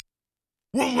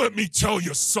Well, let me tell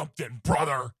you something,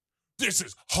 brother. This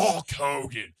is Hulk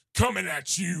Hogan coming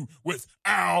at you with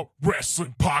our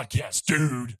wrestling podcast,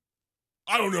 dude.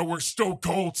 I don't know where Stone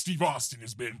Cold Steve Austin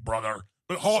has been, brother,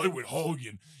 but Hollywood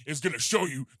Hogan is going to show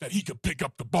you that he can pick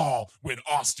up the ball when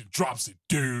Austin drops it,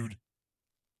 dude.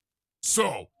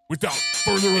 So, without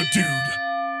further ado,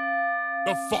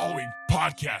 the following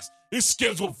podcast is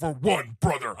scheduled for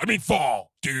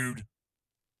fall, dude.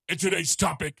 And today's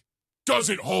topic, does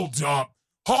it hold up?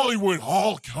 Hollywood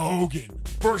Hulk Hogan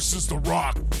versus The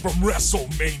Rock from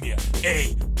WrestleMania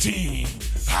 18.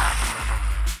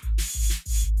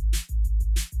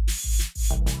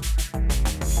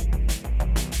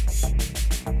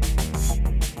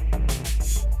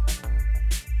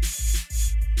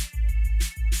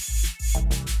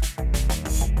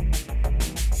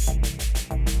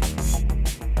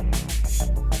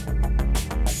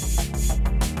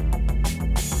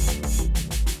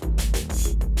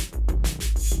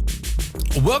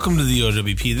 Welcome to the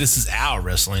OWP. This is our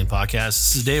wrestling podcast.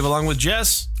 This is Dave along with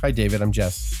Jess. Hi, David. I'm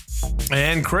Jess.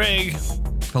 And Craig.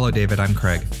 Hello, David. I'm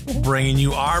Craig. Bringing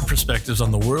you our perspectives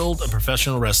on the world of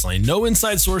professional wrestling. No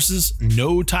inside sources,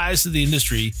 no ties to the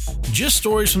industry, just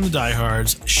stories from the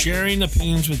diehards, sharing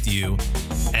opinions with you.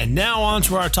 And now on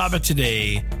to our topic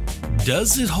today.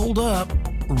 Does it hold up?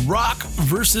 Rock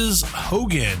versus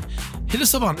Hogan. Hit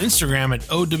us up on Instagram at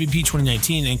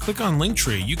OWP2019 and click on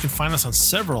Linktree. You can find us on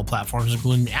several platforms,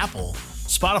 including Apple,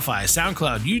 Spotify,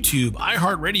 SoundCloud, YouTube,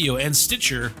 iHeartRadio, and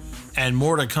Stitcher, and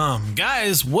more to come.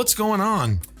 Guys, what's going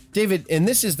on? David, and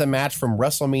this is the match from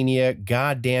WrestleMania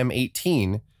goddamn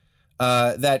 18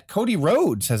 that Cody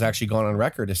Rhodes has actually gone on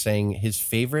record as saying his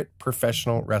favorite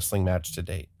professional wrestling match to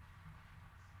date.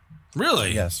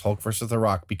 Really? Yes, Hulk versus The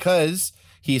Rock, because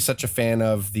he's such a fan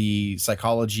of the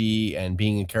psychology and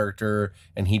being a character,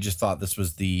 and he just thought this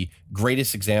was the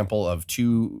greatest example of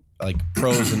two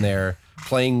pros in there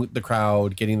playing the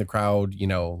crowd, getting the crowd,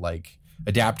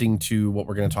 adapting to what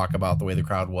we're going to talk about, the way the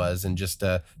crowd was, and just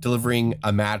delivering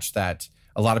a match that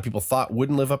a lot of people thought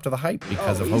wouldn't live up to the hype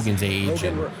because of Hogan's age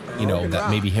and that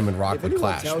maybe him and Rock would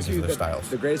clash because of their styles.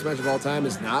 The greatest match of all time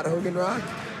is not Hogan Rock.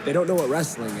 They don't know what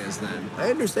wrestling is then. I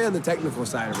understand the technical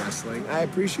side of wrestling. I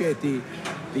appreciate the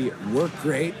work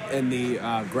rate and the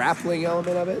grappling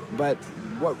element of it. But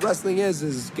what wrestling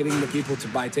is getting the people to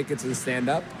buy tickets and stand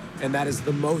up. And that is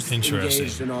the most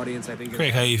engaged an audience, I think.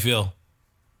 Craig, how you feel?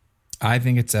 I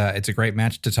think it's a great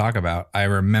match to talk about. I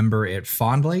remember it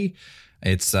fondly.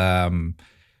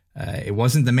 It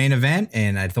wasn't the main event,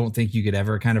 and I don't think you could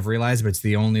ever kind of realize, but it's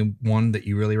the only one that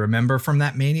you really remember from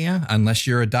that Mania, unless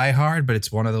you're a diehard. But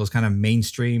it's one of those kind of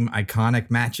mainstream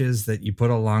iconic matches that you put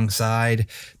alongside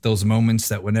those moments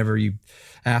that whenever you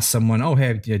ask someone, oh,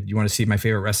 hey, you want to see my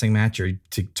favorite wrestling match, or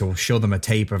to show them a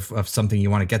tape of something you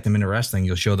want to get them into wrestling,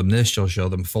 you'll show them this, you'll show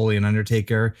them Foley and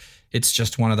Undertaker. It's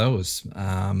just one of those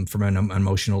from an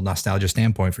emotional nostalgia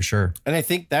standpoint, for sure. And I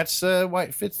think that's why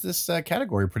it fits this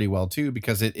category pretty well, too,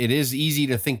 because it is easy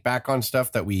to think back on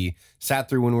stuff that we sat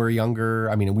through when we were younger.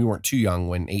 I mean, we weren't too young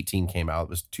when 18 came out. It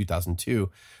was 2002.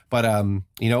 But,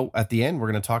 at the end,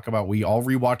 we're going to talk about, we all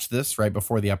rewatched this right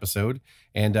before the episode,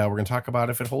 and we're going to talk about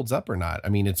if it holds up or not. I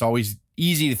mean, it's always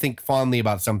easy to think fondly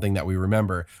about something that we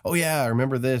remember. Oh, yeah, I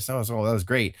remember this. Oh, that was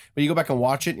great. But you go back and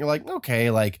watch it, and you're like, okay,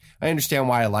 I understand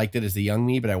why I liked it as the young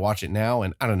me, but I watch it now,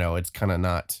 and I don't know, it's kind of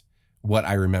not what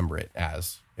I remember it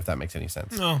as, if that makes any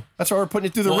sense. No. That's why we're putting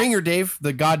it through the ringer, Dave.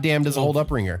 The goddamn doesn't hold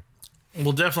up ringer.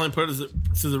 We'll definitely put it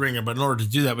through the ringer, but in order to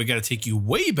do that, we got to take you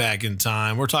way back in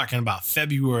time. We're talking about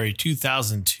February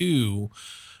 2002,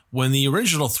 when the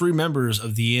original three members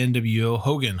of the NWO,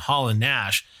 Hogan, Hall, and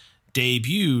Nash,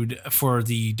 debuted for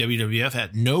the WWF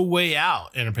at No Way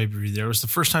Out in a pay-per-view. There was the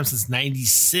first time since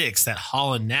 '96 that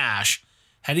Hall and Nash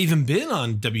had even been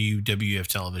on WWF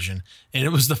television, and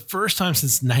it was the first time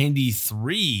since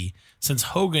 '93 since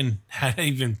Hogan had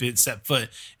even been set foot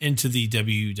into the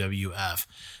WWF.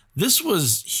 This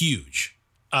was huge.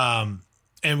 And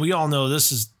we all know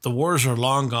the wars are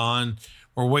long gone.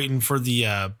 We're waiting for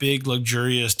the big,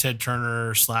 luxurious Ted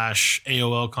Turner /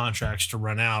 AOL contracts to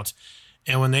run out.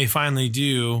 And when they finally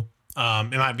do,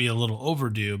 it might be a little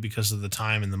overdue because of the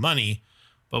time and the money,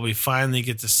 but we finally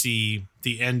get to see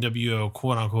the NWO,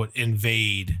 quote unquote,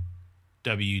 invade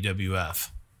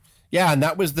WWF. Yeah, and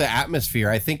that was the atmosphere.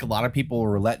 I think a lot of people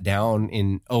were let down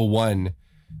in 01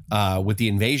 with the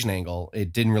invasion angle.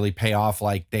 It didn't really pay off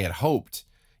like they had hoped,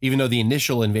 even though the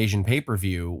initial invasion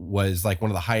pay-per-view was like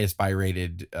one of the highest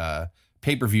buy-rated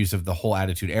pay-per-views of the whole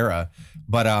Attitude Era.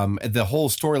 But the whole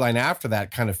storyline after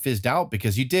that kind of fizzed out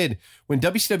because you did, when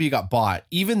WCW got bought,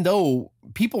 even though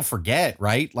people forget,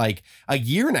 right? Like a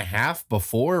year and a half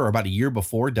before, or about a year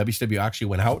before WCW actually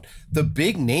went out, the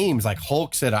big names like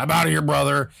Hulk said, "I'm out of here,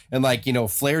 brother." And like, you know,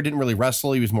 Flair didn't really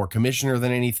wrestle. He was more commissioner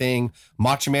than anything.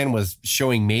 Macho Man was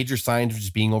showing major signs of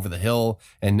just being over the hill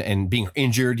and being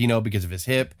injured, you know, because of his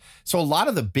hip. So a lot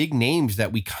of the big names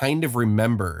that we kind of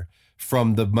remember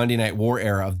from the Monday Night War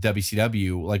era of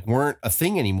WCW, like, weren't a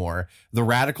thing anymore. The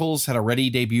Radicals had already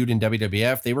debuted in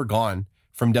WWF. They were gone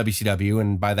from WCW.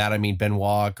 And by that, I mean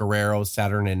Benoit, Guerrero,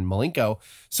 Saturn, and Malenko.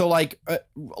 So like a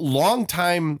long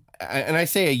time. And I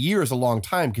say a year is a long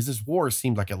time because this war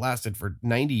seemed like it lasted for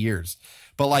 90 years.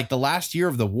 But like the last year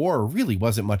of the war really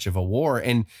wasn't much of a war.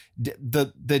 And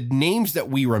the names that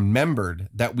we remembered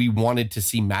that we wanted to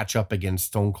see match up against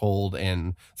Stone Cold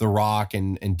and The Rock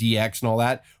and DX and all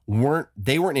that weren't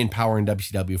in power in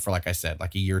WCW for, like I said,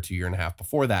 like a year, 2 year and a half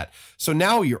before that. So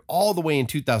now you're all the way in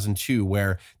 2002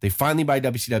 where they finally buy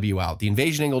WCW out. The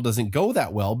Invasion angle doesn't go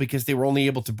that well because they were only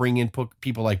able to bring in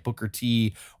people like Booker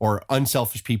T or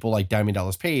unselfish people like Diamond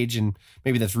Dallas Page. And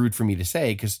maybe that's rude for me to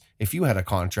say, because if you had a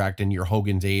contract and you're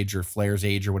Hogan's age or Flair's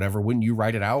age or whatever, wouldn't you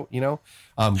write it out, you know?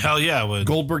 Hell yeah, I would.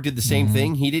 Goldberg did the same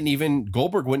thing.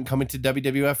 Goldberg wouldn't come into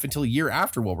WWF until a year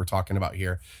after what we're talking about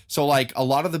here. So like a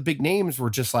lot of the big names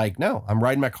were just like, no, I'm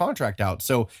riding my contract out.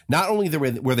 So not only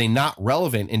were they not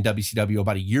relevant in WCW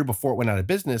about a year before it went out of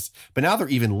business, but now they're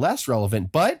even less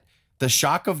relevant. But the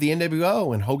shock of the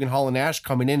NWO and Hogan, Hall, and Nash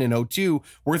coming in 2002,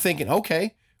 we're thinking,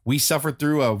 okay, we suffered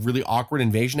through a really awkward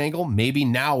invasion angle. Maybe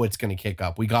now it's going to kick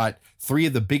up. We got three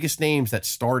of the biggest names that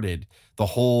started the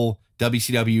whole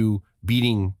WCW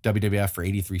beating WWF for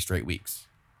 83 straight weeks.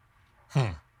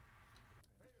 And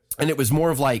it was more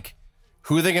of like,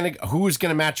 who's going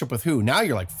to match up with who? Now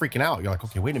you're like freaking out. You're like,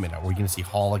 okay, wait a minute. Are we going to see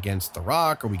Hall against The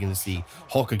Rock? Are we going to see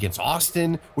Hulk against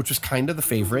Austin? Which was kind of the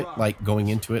favorite, like going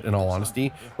into it in all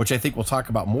honesty, which I think we'll talk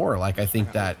about more. Like, I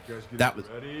think that was...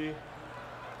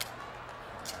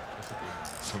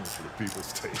 Something for the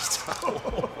people's taste.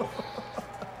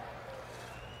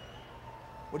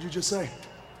 What'd you just say?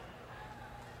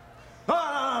 No.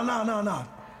 Doesn't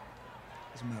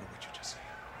matter what you just said.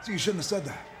 See, you shouldn't have said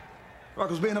that. Rock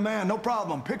was being a man, no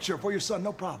problem. Picture for your son,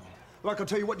 no problem. Rock will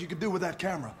tell you what you can do with that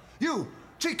camera. You,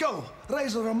 Chico,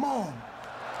 Razor Ramon.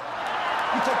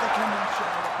 You take that camera and shove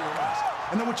it up your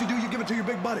ass. And then what you do, you give it to your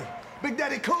big buddy. Big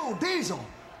Daddy Cool, Diesel.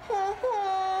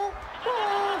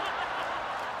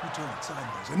 You turn it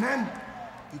sideways, and then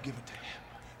you give it to him.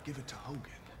 Give it to Hogan.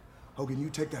 Hogan, you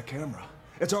take that camera.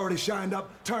 It's already shined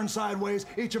up. Turn sideways.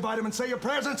 Eat your vitamin. Say your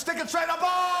prayers and stick it straight up.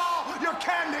 Oh, your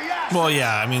candy, yes. Well,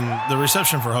 yeah. I mean, the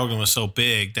reception for Hogan was so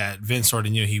big that Vince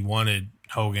already knew he wanted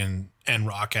Hogan and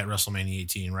Rock at WrestleMania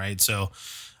 18, right? So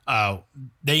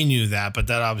they knew that, but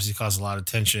that obviously caused a lot of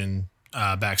tension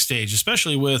backstage,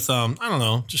 especially with, I don't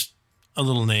know, just a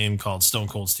little name called Stone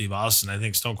Cold Steve Austin. I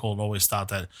think Stone Cold always thought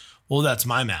that, well, that's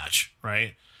my match,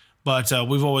 right? But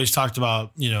we've always talked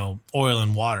about, you know, Oil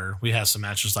and Water. We have some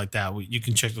matches like that. You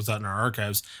can check those out in our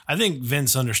archives. I think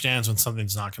Vince understands when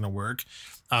something's not going to work.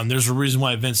 There's a reason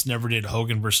why Vince never did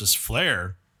Hogan versus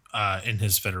Flair in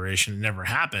his federation. It never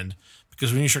happened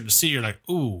because when you start to see, you're like,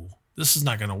 ooh, this is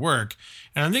not going to work.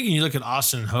 And I'm thinking you look at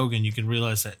Austin and Hogan, you can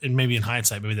realize that, and maybe in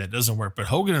hindsight, maybe that doesn't work. But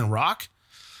Hogan and Rock,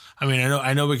 I mean,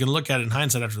 I know we can look at it in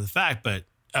hindsight after the fact, but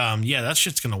yeah, that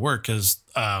shit's going to work because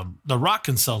The Rock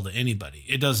can sell to anybody.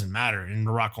 It doesn't matter, and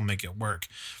The Rock will make it work.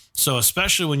 So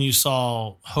especially when you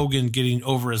saw Hogan getting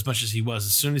over as much as he was,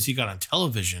 as soon as he got on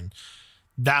television,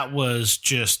 that was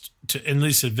just, at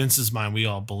least in Vince's mind, we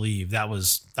all believe that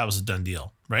was a done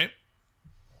deal, right?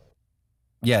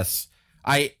 Yes.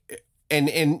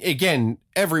 And again,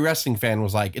 every wrestling fan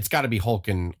was like, it's got to be Hulk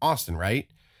and Austin, right?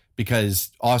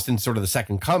 Because Austin's sort of the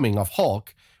second coming of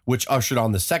Hulk, which ushered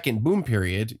on the second boom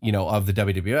period, you know, of the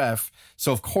WWF.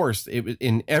 So of course, it was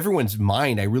in everyone's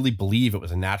mind. I really believe it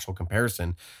was a natural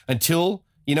comparison until,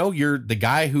 you know, you're the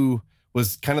guy who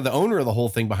was kind of the owner of the whole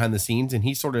thing behind the scenes, and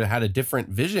he sort of had a different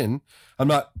vision. I'm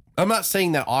not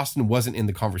saying that Austin wasn't in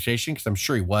the conversation, because I'm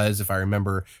sure he was. If I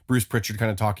remember Bruce Pritchard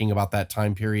kind of talking about that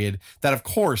time period, that of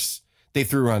course they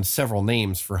threw around several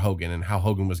names for Hogan and how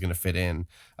Hogan was going to fit in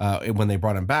when they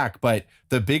brought him back. But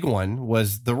the big one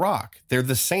was The Rock. They're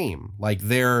the same. Like,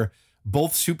 they're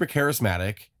both super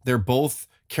charismatic. They're both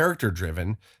character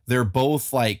driven. They're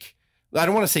both, like, I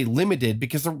don't want to say limited,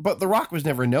 because but The Rock was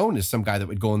never known as some guy that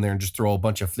would go in there and just throw a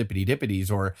bunch of flippity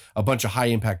dippities or a bunch of high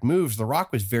impact moves. The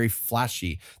Rock was very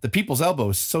flashy. The People's Elbow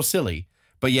is so silly,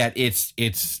 but yet it's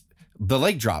the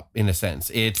leg drop in a sense.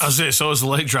 It's I was saying, so is the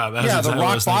leg drop. That's yeah, exactly the what I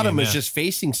rock was bottom thinking, is just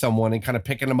facing someone and kind of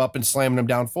picking them up and slamming them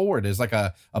down forward is like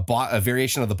a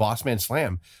variation of the boss man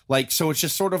slam. Like, so it's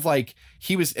just sort of like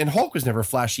he was, and Hulk was never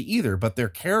flashy either, but their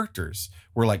characters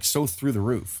were like so through the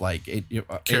roof. Like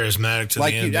charismatic to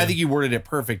like the end. I think you worded it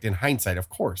perfect in hindsight. Of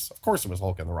course it was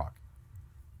Hulk and the Rock.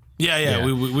 Yeah.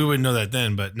 We wouldn't know that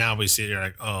then, but now we see it. You're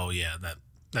like, oh yeah,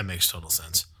 that makes total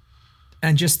sense.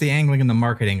 And just the angling and the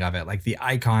marketing of it, like the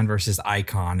icon versus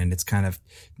icon, and it's kind of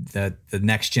the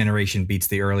next generation beats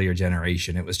the earlier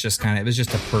generation. It was just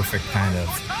a perfect kind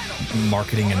of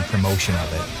marketing and promotion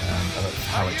of it, of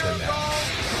how it turned out.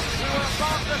 We were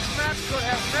thought this match could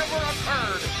have never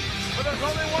occurred, but there's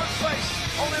only one place,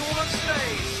 only one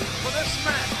stage for this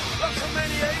match.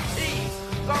 WrestleMania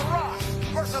 18, The Rock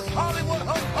versus Hollywood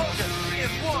Hulk Hogan in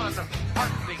one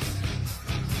heartbeat.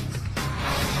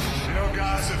 You know,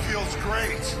 guys, it feels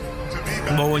great to be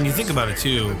back. Well, when you think about it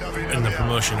too, in the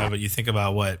promotion of it, you think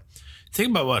about what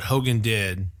Hogan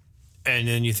did, and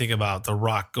then you think about The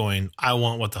Rock going, "I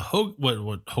want what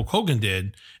Hulk Hogan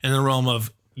did," in the realm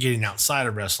of getting outside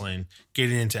of wrestling,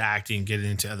 getting into acting,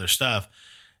 getting into other stuff.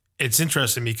 It's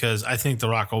interesting because I think The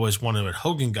Rock always wanted what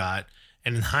Hogan got,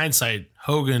 and in hindsight,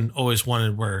 Hogan always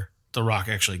wanted where The Rock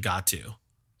actually got to.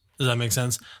 Does that make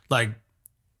sense? Like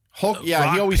Hulk, yeah,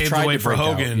 Rock he always paved the tried way to for break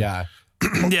Hogan. out.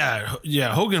 Yeah.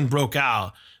 yeah. Hogan broke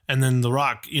out, and then The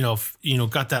Rock,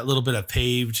 got that little bit of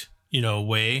paved,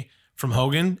 way from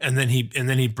Hogan, and then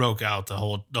he broke out the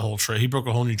whole trail. He broke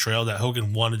a whole new trail that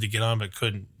Hogan wanted to get on, but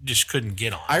couldn't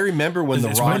get on. I remember when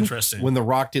It's interesting. when The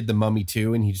Rock did the Mummy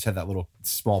 2 and he just had that little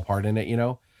small part in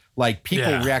it, like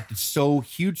people reacted so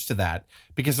huge to that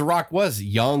because The Rock was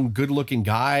young, good looking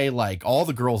guy. Like all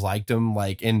the girls liked him,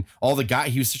 and all the guy,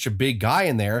 he was such a big guy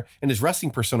in there and his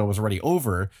wrestling persona was already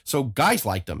over. So guys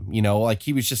liked him, like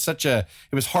he was just it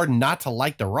was hard not to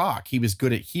like The Rock. He was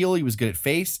good at heel. He was good at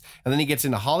face. And then he gets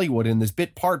into Hollywood and this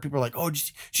bit part, people are like, oh,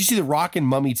 did you see The Rock in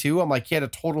Mummy 2? I'm like, he had a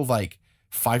total of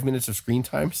 5 minutes of screen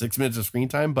time, 6 minutes of screen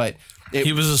time, but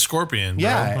he was a Scorpion.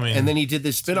 Yeah. Bro. And then he did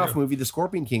this spin-off movie, The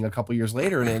Scorpion King, a couple years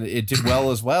later, and it did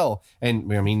well as well.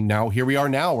 And I mean, now here we are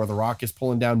now where The Rock is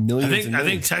pulling down millions. I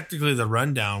think technically the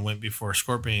Rundown went before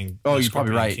Scorpion. Oh, you're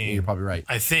Scorpion probably right. King. You're probably right.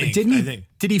 I think.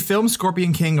 Did he film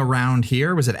Scorpion King around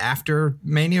here? Was it after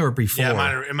Mania or before?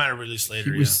 Yeah, it might have released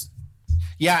later.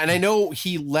 Yeah, and I know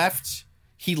he left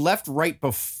right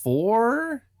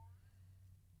before.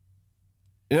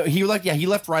 He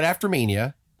left right after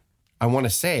Mania, I want to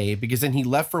say, because then he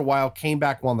left for a while, came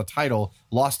back, won the title,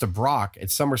 lost to Brock at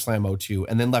SummerSlam 02,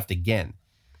 and then left again,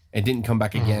 and didn't come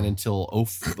back again until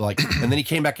and then he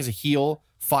came back as a heel,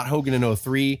 fought Hogan in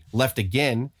 03, left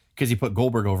again because he put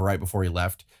Goldberg over right before he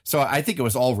left. So I think it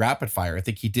was all rapid fire. I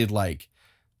think he did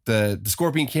the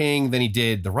Scorpion King, then he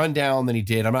did the Rundown, then he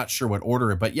did, I'm not sure what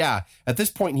order, but yeah, at this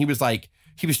point he was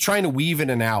trying to weave in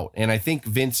and out, and I think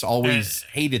Vince always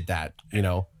hated that,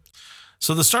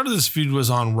 So the start of this feud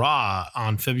was on Raw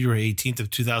on February 18th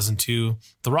of 2002.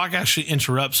 The Rock actually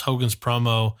interrupts Hogan's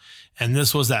promo, and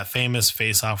this was that famous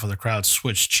face-off where the crowd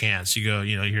switched chants. You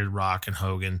hear Rock and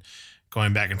Hogan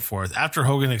going back and forth. After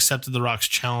Hogan accepted The Rock's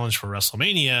challenge for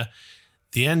WrestleMania,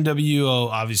 the NWO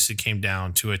obviously came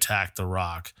down to attack The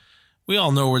Rock. We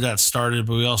all know where that started,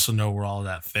 but we also know where all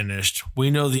that finished.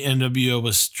 We know the NWO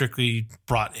was strictly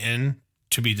brought in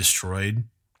to be destroyed.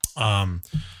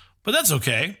 But that's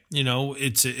okay.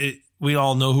 We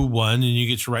all know who won, and you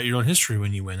get to write your own history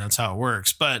when you win. That's how it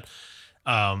works. But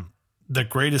the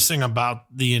greatest thing about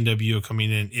the NWO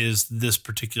coming in is this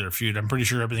particular feud. I'm pretty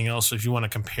sure everything else, if you want to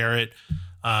compare it,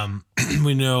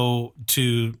 we know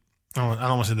I don't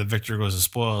want to say the victor goes to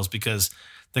spoils, because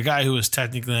the guy who was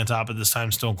technically on top at this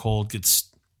time, Stone Cold,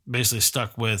 gets basically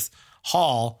stuck with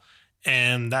Hall.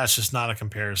 And that's just not a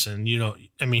comparison.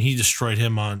 He destroyed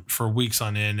him for weeks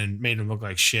on end and made him look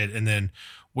like shit. And then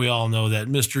we all know that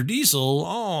Mr. Diesel,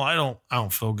 I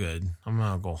don't feel good. I'm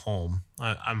going to go home.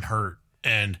 I'm hurt.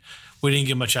 And we didn't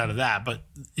get much out of that. But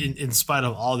in spite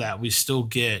of all that, we still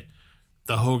get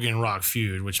the Hogan Rock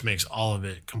feud, which makes all of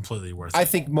it completely worth it. I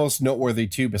think most noteworthy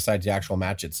too, besides the actual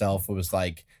match itself, it was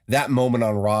that moment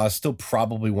on Raw is still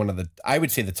probably one of I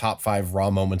would say the top 5 Raw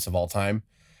moments of all time.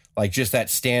 Just that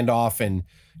standoff, and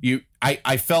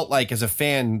I felt like as a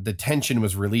fan, the tension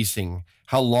was releasing,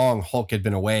 how long Hulk had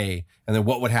been away, and then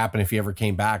what would happen if he ever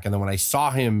came back. And then when I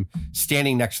saw him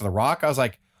standing next to The Rock, I was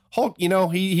like, Hulk,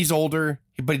 he's older,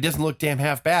 but he doesn't look damn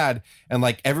half bad. And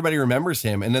everybody remembers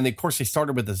him. And then of course they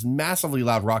started with this massively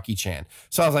loud Rocky chant.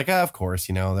 So I was like, of course,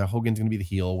 the Hogan's going to be the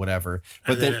heel, whatever.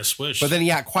 But then it switched. But then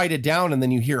it quieted down, and then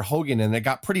you hear Hogan, and it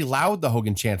got pretty loud, the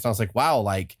Hogan chants. And I was like, wow,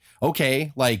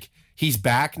 okay, he's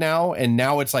back now, and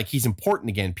now it's like he's important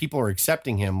again. People are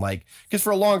accepting him, like, because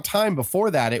for a long time before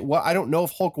that, I don't know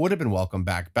if Hulk would have been welcome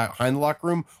back behind the locker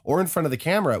room or in front of the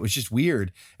camera. It was just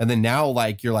weird. And then now,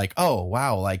 like, you're like, oh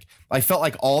wow, like I felt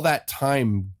like all that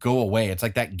time go away. It's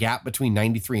like that gap between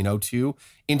 93 and 02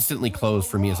 instantly closed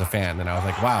for me as a fan, and I was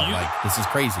like, wow, like this is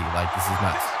crazy, like this is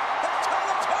nuts.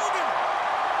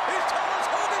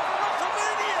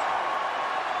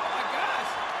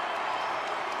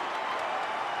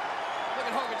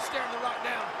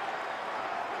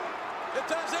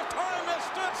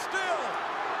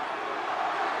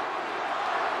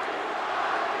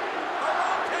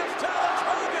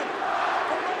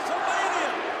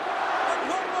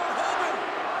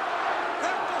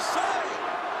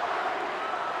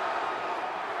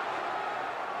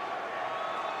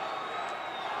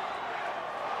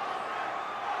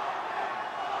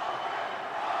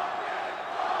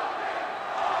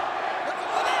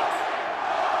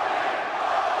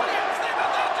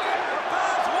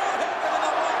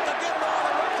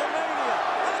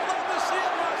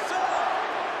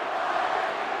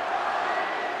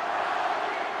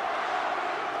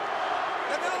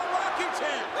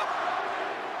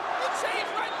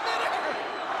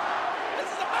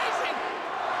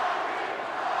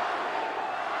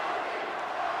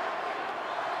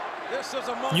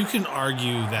 You can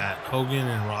argue that Hogan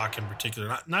and Rock in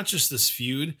particular, not just this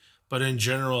feud, but in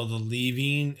general, the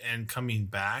leaving and coming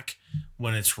back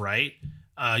when it's right.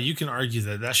 You can argue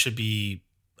that should be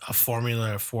a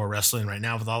formula for wrestling right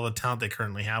now with all the talent they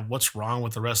currently have. What's wrong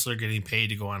with the wrestler getting paid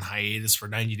to go on hiatus for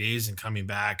 90 days and coming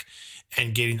back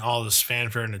and getting all this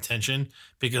fanfare and attention?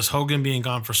 Because Hogan being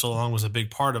gone for so long was a big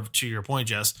part of, to your point,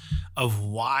 Jess, of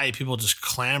why people just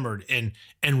clamored and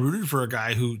rooted for a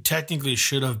guy who technically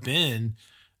should have been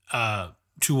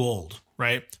too old,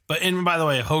 right? And by the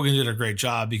way, Hogan did a great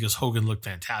job because Hogan looked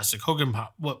fantastic. Hogan,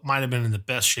 what might have been in the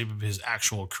best shape of his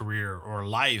actual career or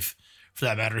life, for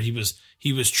that matter. He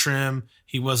was trim.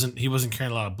 He wasn't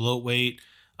carrying a lot of bloat weight.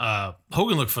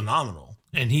 Hogan looked phenomenal,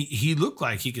 and he looked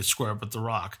like he could square up with The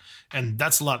Rock, and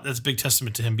that's a big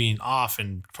testament to him being off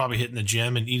and probably hitting the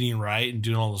gym and eating right and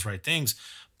doing all those right things.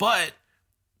 But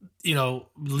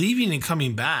leaving and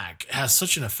coming back has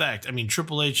such an effect. I mean,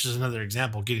 Triple H is another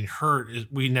example. Getting hurt,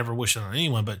 we never wish it on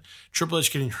anyone, but Triple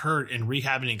H getting hurt and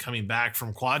rehabbing and coming back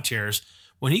from quad tears,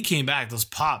 when he came back, those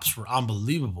pops were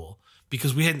unbelievable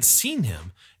because we hadn't seen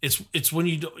him. It's when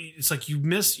it's like you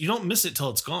don't miss it till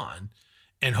it's gone.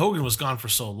 And Hogan was gone for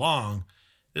so long.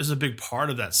 This is a big part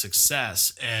of that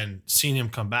success, and seeing him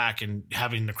come back and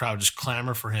having the crowd just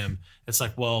clamor for him. It's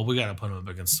like, well, we got to put him up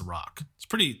against The Rock. It's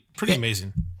pretty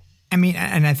amazing. I mean,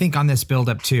 and I think on this build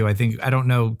up too, I don't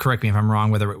know, correct me if I'm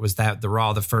wrong, whether it was the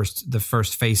Raw, the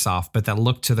first face off, but that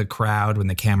look to the crowd when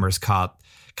the cameras caught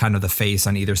kind of the face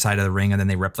on either side of the ring, and then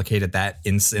they replicated that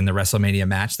in the WrestleMania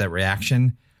match, that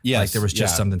reaction. Yes, like there was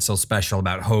just something so special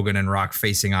about Hogan and Rock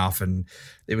facing off, and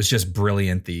it was just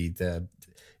brilliant.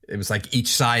 It was like each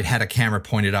side had a camera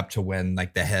pointed up to when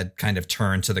like the head kind of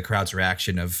turned to the crowd's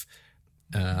reaction of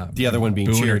the other one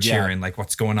being cheering, like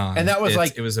what's going on. And that was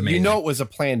it was amazing. It was a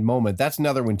planned moment. That's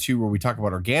another one too, where we talk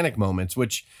about organic moments,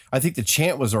 which I think the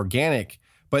chant was organic,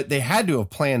 but they had to have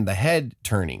planned the head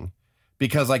turning.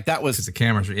 Because like that was the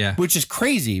cameras, which is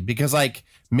crazy because like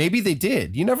maybe they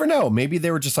did. You never know. Maybe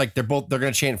they were just like they're going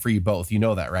to chant for you both. You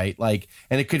know that, right? Like,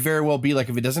 and it could very well be like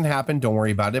if it doesn't happen, don't worry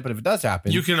about it. But if it does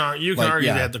happen, you can argue they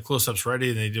had the close-ups ready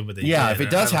and they did what they did. Yeah, if it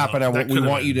does happen, we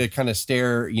want you to kind of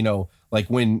stare. Like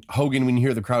when Hogan, when you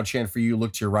hear the crowd chant for you,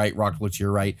 look to your right. Rock, look to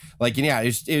your right. Like, and yeah,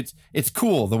 it's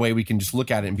cool the way we can just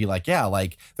look at it and be like, yeah,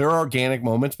 like there are organic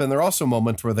moments, but there are also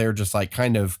moments where they're just like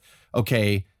kind of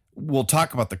okay. We'll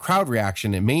talk about the crowd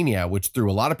reaction at Mania, which threw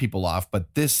a lot of people off,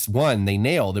 but this one they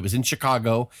nailed. It was in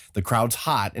Chicago. The crowd's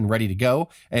hot and ready to go.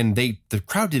 And the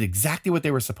crowd did exactly what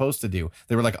they were supposed to do.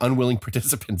 They were like unwilling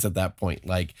participants at that point.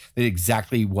 Like they did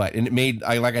exactly what, and it made,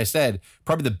 like I said,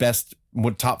 probably the best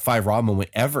top 5 Raw moment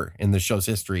ever in the show's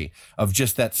history of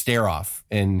just that stare off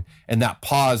and that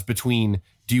pause between,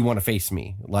 do you want to face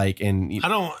me? Like, and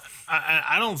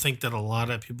I don't think that a lot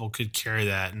of people could carry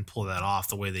that and pull that off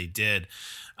the way they did.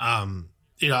 I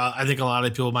think a lot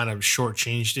of people might have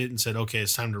shortchanged it and said, okay,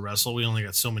 it's time to wrestle. We only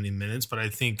got so many minutes. But I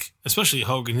think, especially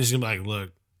Hogan, he's going to be like,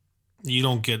 look, you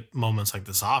don't get moments like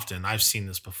this often. I've seen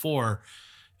this before.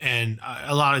 And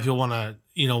a lot of people want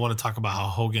to talk about how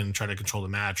Hogan tried to control the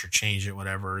match or change it,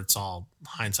 whatever. It's all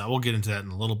hindsight. We'll get into that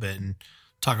in a little bit and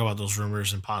talk about those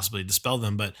rumors and possibly dispel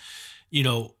them. But,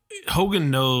 Hogan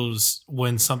knows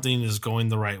when something is going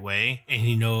the right way, and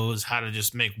he knows how to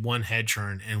just make one head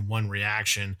turn and one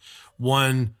reaction,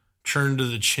 one turn to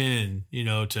the chin,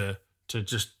 to to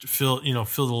just fill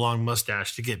the long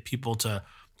mustache to get people to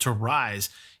rise.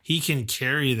 He can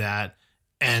carry that.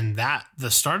 And the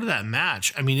start of that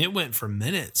match, I mean, it went for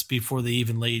minutes before they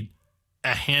even laid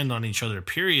a hand on each other,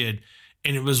 period.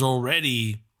 And it was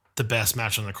already the best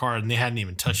match on the card, and they hadn't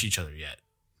even touched each other yet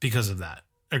because of that.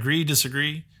 Agree,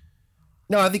 disagree?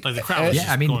 No, I think like the crowd was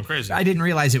just going crazy. I didn't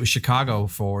realize it was Chicago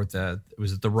for the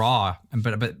Raw,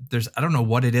 but I don't know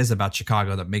what it is about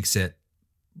Chicago that makes it,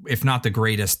 if not the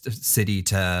greatest city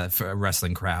for a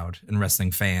wrestling crowd and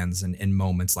wrestling fans and in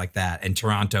moments like that. And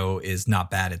Toronto is not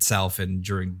bad itself and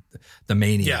during the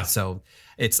Mania. Yeah. So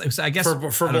it's I guess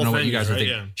for I don't know what you venues, guys would right?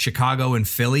 think. Yeah. Chicago and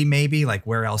Philly, maybe, like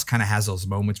where else kind of has those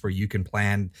moments where you can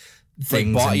plan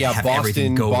things and have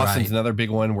everything go Boston's right. another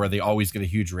big one where they always get a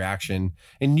huge reaction.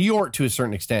 In New York, to a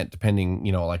certain extent, depending,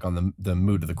 like on the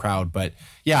mood of the crowd. But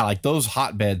yeah, like those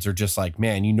hotbeds are just like,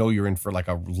 man, you're in for like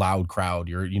a loud crowd.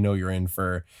 You're in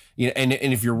for, and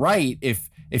if you're right, if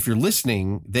you're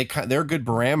listening, they're a good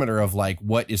barometer of like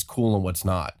what is cool and what's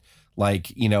not.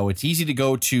 Like, it's easy to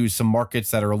go to some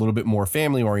markets that are a little bit more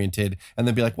family oriented and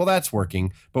then be like, well, that's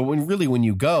working. But when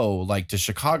you go like to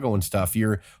Chicago and stuff,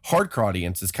 your hardcore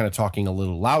audience is kind of talking a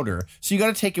little louder. So you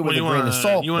got to take it with a grain of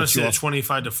salt. You want to see a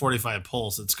 25 to 45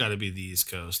 pulse. It's got to be the East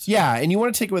Coast. Yeah. And you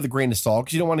want to take it with a grain of salt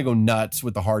because you don't want to go nuts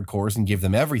with the hardcores and give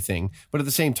them everything. But at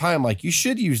the same time, like you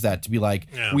should use that to be like,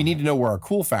 we need to know where our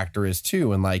cool factor is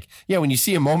too. And like, yeah, when you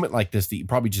see a moment like this that you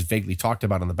probably just vaguely talked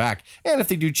about on the back, and if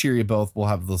they do cheer you both, we'll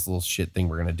have this little shit thing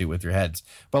we're gonna do with your heads.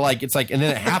 But like it's like, and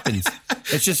then it happens.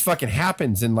 It just fucking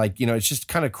happens, and like it's just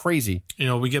kind of crazy.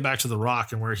 We get back to The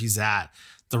Rock and where he's at.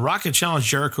 The Rock had challenged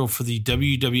Jericho for the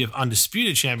WWF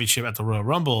Undisputed Championship at the Royal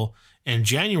Rumble in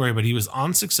January, but he was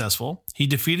unsuccessful. He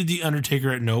defeated The Undertaker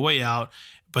at No Way Out,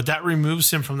 but that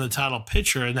removes him from the title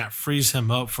picture, and that frees him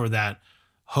up for that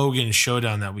Hogan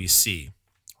showdown that we see,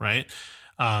 right?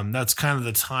 That's kind of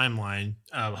the timeline.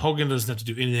 Hogan doesn't have to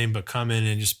do anything but come in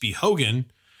and just be Hogan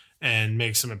and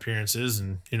make some appearances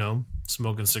and,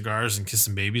 smoking cigars and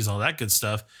kissing babies, all that good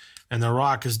stuff. And The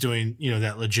Rock is doing,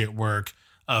 that legit work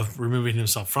of removing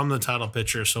himself from the title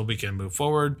picture so we can move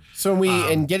forward. So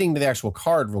and getting to the actual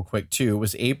card real quick too, it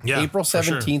was April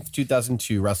 17th,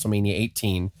 2002, WrestleMania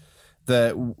 18.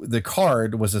 The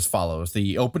card was as follows.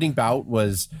 The opening bout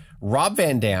was Rob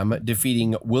Van Dam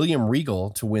defeating William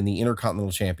Regal to win the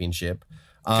Intercontinental Championship.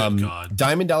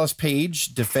 Diamond Dallas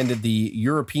Page defended the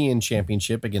European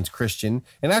Championship against Christian,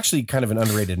 and actually kind of an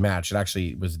underrated match. It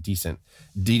actually was decent.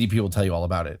 DDP will tell you all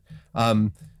about it.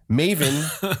 Maven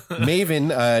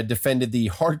defended the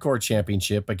Hardcore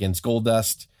Championship against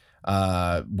Goldust.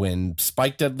 When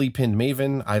Spike Dudley pinned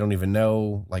Maven, I don't even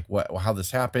know like how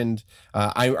this happened.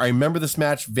 I remember this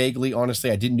match vaguely. Honestly,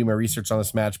 I didn't do my research on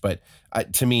this match, but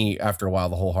to me, after a while,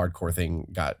 the whole hardcore thing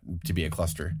got to be a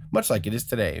cluster, much like it is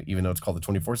today, even though it's called the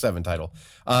 24/7 title.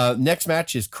 Next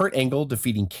match is Kurt Angle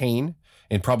defeating Kane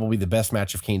in probably the best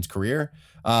match of Kane's career.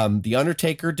 The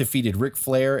Undertaker defeated Ric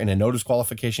Flair in a no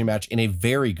disqualification match in a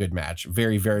very good match.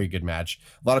 Very, very good match.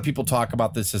 A lot of people talk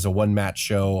about this as a one-match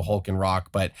show, Hulk and Rock,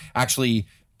 but actually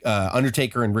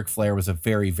Undertaker and Ric Flair was a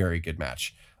very, very good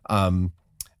match.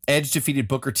 Edge defeated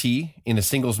Booker T in a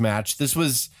singles match. This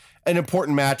was an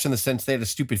important match in the sense they had a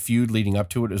stupid feud leading up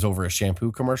to it. It was over a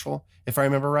shampoo commercial, if I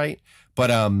remember right. But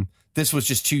this was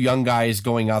just two young guys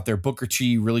going out there. Booker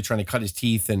T really trying to cut his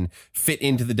teeth and fit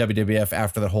into the WWF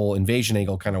after the whole invasion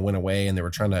angle kind of went away, and they were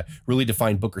trying to really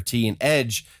define Booker T. And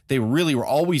Edge, they really were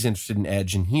always interested in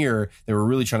Edge, and here they were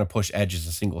really trying to push Edge as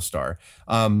a single star.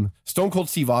 Stone Cold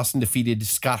Steve Austin defeated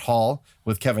Scott Hall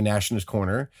with Kevin Nash in his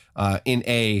corner in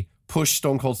a push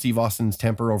Stone Cold Steve Austin's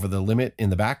temper over the limit in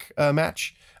the back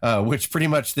match. Which pretty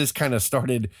much this kind of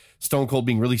started Stone Cold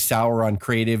being really sour on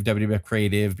WWF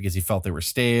creative because he felt they were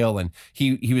stale, and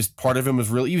he was part of him was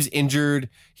really, he was injured.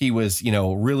 He was,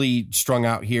 really strung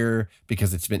out here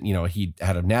because it's been, he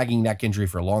had a nagging neck injury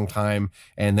for a long time.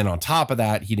 And then on top of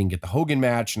that, he didn't get the Hogan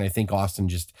match. And I think Austin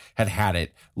just had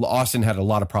it. Austin had a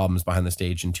lot of problems behind the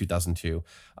stage in 2002.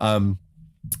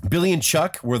 Billy and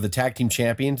Chuck were the tag team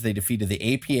champions. They defeated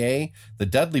the APA, the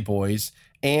Dudley Boys,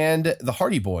 and the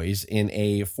Hardy Boys in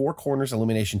a 4 corners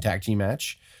elimination tag team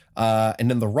match. And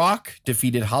then The Rock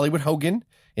defeated Hollywood Hogan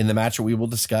in the match that we will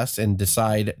discuss and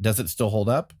decide, does it still hold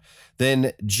up?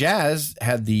 Then Jazz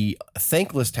had the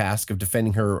thankless task of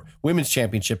defending her women's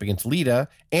championship against Lita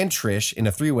and Trish in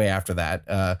a 3-way after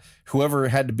that. Whoever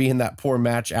had to be in that poor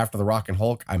match after The Rock and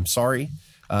Hulk, I'm sorry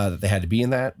that they had to be in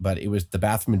that, but it was the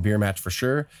bathroom and beer match for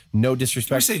sure. No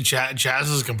disrespect. Can we say Jazz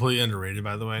is completely underrated,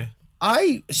 by the way?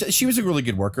 She was a really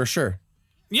good worker, sure.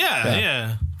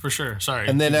 Yeah, for sure. Sorry.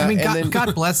 And then,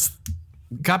 God bless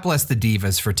God bless the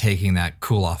Divas for taking that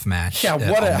cool off match. Yeah,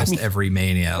 every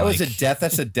Mania. That was a death.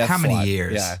 That's a death. How many slot.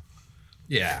 years?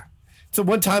 Yeah. So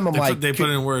one time they put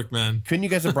in work, man. Couldn't you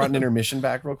guys have brought an intermission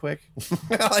back real quick?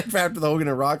 Like after the Hogan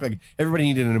and Rock, like everybody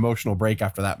needed an emotional break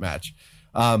after that match.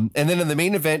 And then in the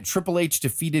main event, Triple H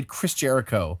defeated Chris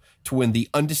Jericho to win the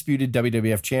undisputed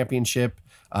WWF Championship.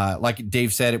 Like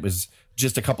Dave said, it was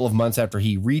just a couple of months after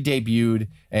he re-debuted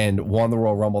and won the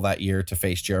Royal Rumble that year to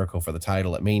face Jericho for the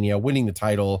title at Mania, winning the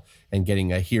title and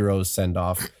getting a hero's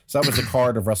send-off. So that was the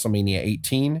card of WrestleMania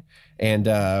 18.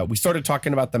 And we started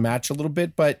talking about the match a little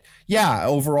bit. But yeah,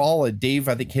 overall, Dave,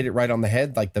 I think, hit it right on the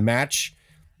head. Like the match,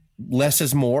 less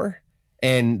is more.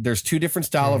 And there's two different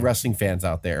style of wrestling fans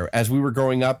out there. As we were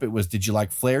growing up, it was, did you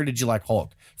like Flair? Did you like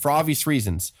Hulk? For obvious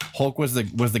reasons. Hulk was the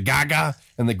gaga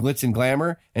and the glitz and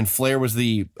glamour, and Flair was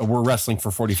we're wrestling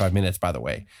for 45 minutes, by the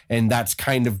way. And that's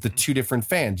kind of the two different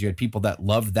fans. You had people that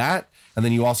loved that, and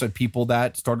then you also had people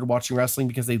that started watching wrestling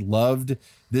because they loved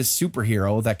this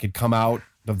superhero that could come out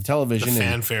of the television, the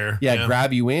fanfare, and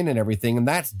grab you in and everything. And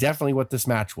that's definitely what this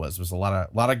match was a lot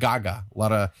of gaga,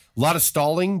 a lot of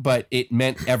stalling, but it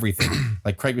meant everything.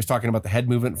 Like Craig was talking about the head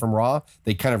movement from Raw,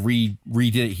 they kind of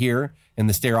redid it here in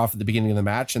the stare off at the beginning of the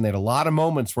match. And they had a lot of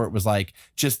moments where it was like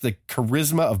just the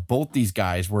charisma of both these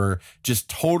guys were just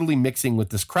totally mixing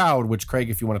with this crowd, which Craig,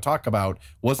 if you want to talk about,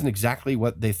 wasn't exactly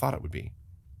what they thought it would be.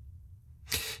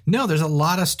 No, there's a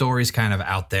lot of stories kind of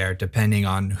out there depending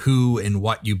on who and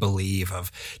what you believe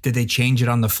of. Did they change it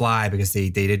on the fly because they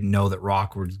didn't know that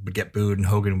Rock would get booed and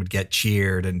Hogan would get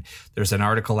cheered? And there's an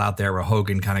article out there where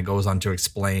Hogan kind of goes on to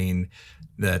explain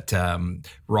that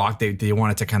Rock, they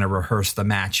wanted to kind of rehearse the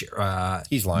match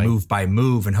he's lying. Move by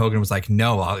move, and Hogan was like,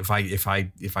 no, if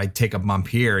I take a bump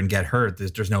here and get hurt,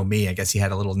 there's no me. I guess he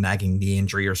had a little nagging knee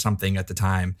injury or something at the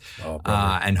time.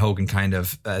 And Hogan kind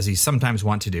of, as he sometimes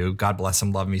want to do, God bless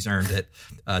him, love him, he's earned it,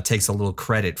 takes a little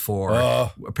credit for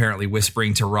apparently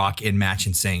whispering to Rock in match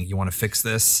and saying, you want to fix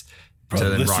this? Brother,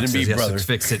 so then Rock says, yes, let's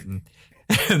fix it, and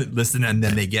listen, and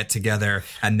then they get together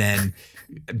and then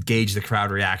gauge the crowd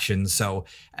reaction. So,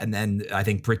 and then I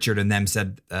think Pritchard and them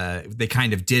said they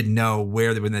kind of did know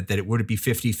where they were, that it would be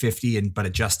 50-50 but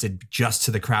adjusted just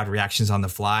to the crowd reactions on the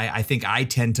fly. I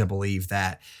tend to believe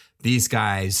that these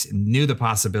guys knew the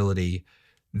possibility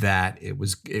that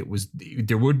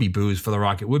there would be boos for The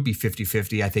Rock. It would be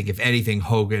 50-50. I think if anything,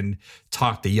 Hogan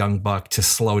talked the young buck to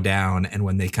slow down. And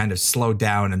when they kind of slowed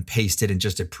down and paced it and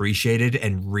just appreciated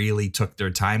and really took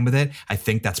their time with it, I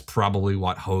think that's probably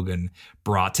what Hogan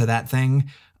brought to that thing.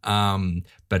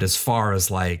 But as far as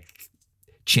like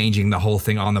changing the whole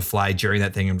thing on the fly during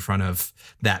that thing in front of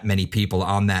that many people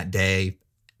on that day,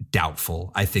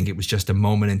 doubtful. I think it was just a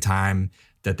moment in time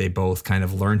that they both kind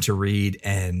of learned to read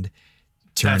and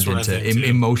turned into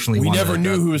emotionally. We never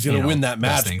knew who was going to win that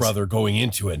match, brother, going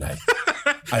into it. And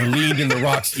I leaned in The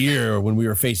Rock's ear when we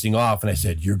were facing off, and I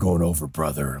said, "You're going over,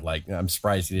 brother." Like, I'm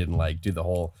surprised he didn't like do the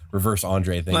whole reverse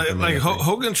Andre thing.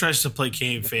 Hogan tries to play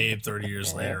kayfabe 30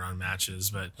 years later on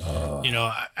matches, but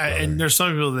and there's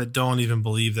some people that don't even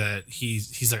believe that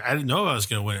he's like, I didn't know I was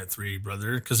going to win at 3,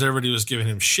 brother, because everybody was giving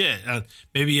him shit.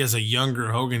 Maybe as a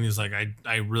younger Hogan, he's like,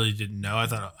 I really didn't know. I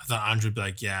thought Andre would be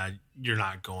like, yeah, you're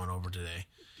not going over today.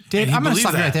 Dave, I'm going to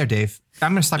stop you right there, Dave.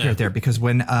 I'm going to stop you right there because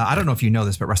when, I don't know if you know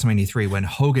this, but WrestleMania 3, when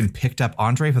Hogan picked up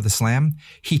Andre for the slam,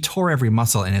 he tore every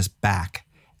muscle in his back.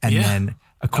 And then,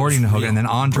 according to Hogan, and then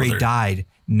Andre died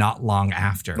not long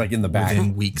after. Like in the back?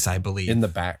 Within weeks, I believe. In the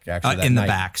back, actually. In the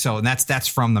back. So that's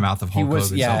from the mouth of Hulk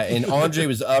Hogan. Yeah, and Andre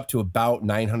was up to about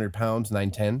 900 pounds,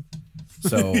 910.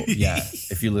 So, yeah,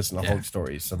 if you listen to Hulk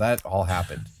stories. So that all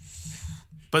happened.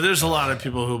 But there's a lot of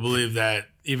people who believe that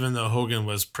even though Hogan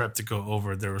was prepped to go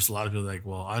over, there was a lot of people like,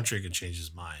 well, Andre could change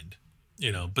his mind,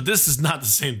 But this is not the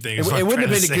same thing. It wouldn't have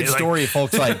been a good story if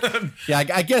Hulk's like, yeah,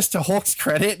 I guess to Hulk's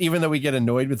credit, even though we get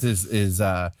annoyed with his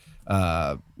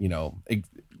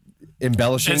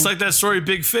embellishing. It's like that story,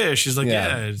 Big Fish. He's like,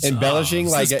 it's embellishing.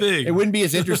 It wouldn't be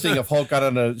as interesting if Hulk got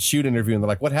on a shoot interview and they're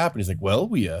like, what happened? He's like, well,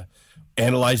 we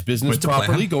analyzed business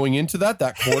properly going into that.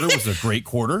 That quarter was a great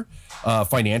quarter.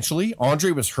 Financially,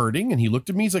 Andre was hurting, and he looked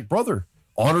at me. He's like, "Brother,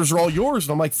 honors are all yours."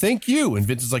 And I'm like, "Thank you." And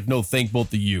Vince is like, "No, thank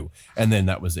both of you." And then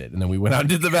that was it. And then we went out and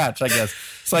did the match, I guess.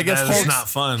 So I guess Hulk's not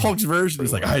fun. Hulk's version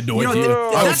is like, I had no idea.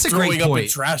 I was throwing up in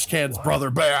trash cans,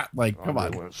 brother. Like, come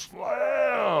on. Went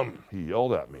slam. He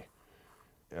yelled at me,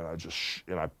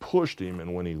 and I pushed him.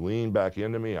 And when he leaned back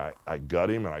into me, I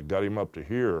got him, and I got him up to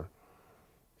here,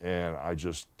 and I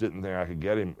just didn't think I could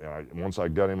get him. And once I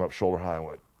got him up shoulder high, I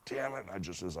went, damn it. And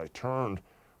as I turned,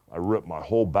 I ripped my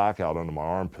whole back out under my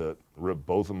armpit, ripped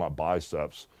both of my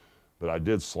biceps, but I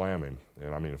did slam him.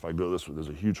 And I mean, if I go this way, there's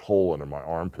a huge hole under my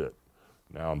armpit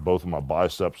now, and both of my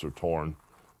biceps are torn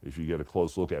if you get a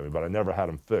close look at me, but I never had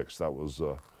them fixed. That was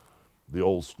the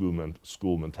old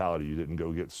school mentality. You didn't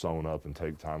go get sewn up and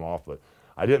take time off, but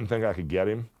I didn't think I could get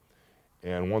him.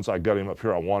 And once I got him up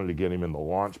here, I wanted to get him in the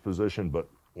launch position, but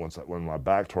when my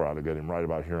back tore out, I got him right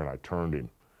about here and I turned him.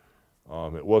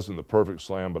 It wasn't the perfect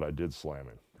slam, but I did slam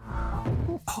him.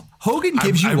 Hogan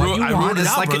gives you what you want. I wrote it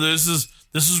out, like brother. This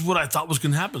is what I thought was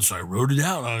going to happen, so I wrote it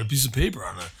out on a piece of paper,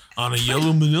 on a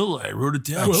yellow manila. I wrote it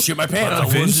down. Oh, shit my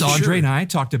pants. Vince, Andre, and I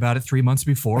talked about it 3 months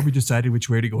before. We decided which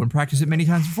way to go and practice it many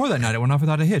times before that night. It went off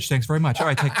without a hitch. Thanks very much. All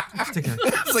right, take care.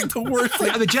 It's like the worst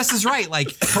thing. But Jess is right.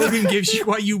 Like, Hogan gives you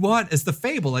what you want as the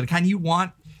fable, and kind of you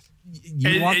want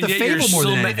the fable more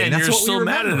than anything. And That's you're what still we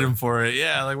mad remember. at him for it.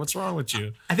 Yeah, like what's wrong with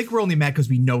you? I think we're only mad because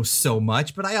we know so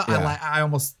much. But I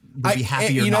almost would be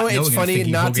happier. You know, not it's knowing funny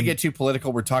thinking not Hogan, to get too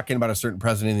political. We're talking about a certain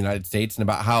president of the United States and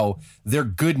about how they're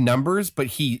good numbers, but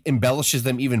he embellishes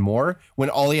them even more when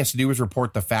all he has to do is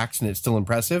report the facts and it's still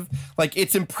impressive. Like,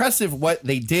 it's impressive what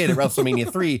they did at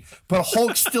WrestleMania 3, but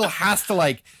Hulk still has to,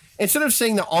 like, instead of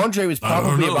saying that Andre was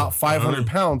probably about 500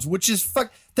 pounds, which is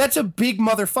that's a big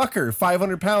motherfucker,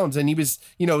 500 pounds. And he was,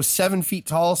 7 feet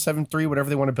tall, 7'3", whatever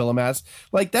they want to bill him as.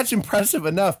 Like, that's impressive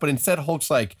enough. But instead, Hulk's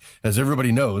like, as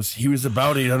everybody knows, he was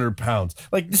about 800 pounds.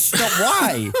 Like, this is not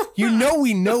why.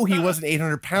 We know he wasn't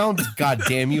 800 pounds. God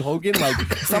damn you, Hogan. Like,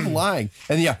 stop lying.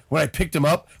 And yeah, when I picked him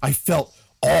up, I felt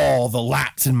all the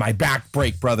lats in my back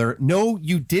break, brother. No,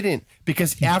 you didn't.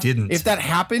 Because if that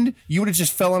happened, you would have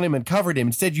just fell on him and covered him.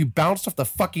 Instead, you bounced off the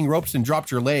fucking ropes and dropped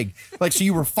your leg. Like, so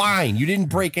you were fine. You didn't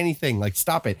break anything. Like,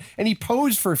 stop it. And he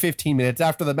posed for 15 minutes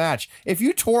after the match. If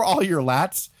you tore all your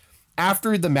lats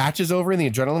after the match is over and the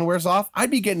adrenaline wears off, I'd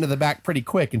be getting to the back pretty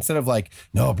quick instead of like,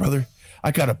 no, brother, I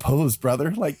gotta pose,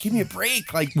 brother. Like, give me a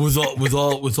break. Like, with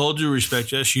all due respect,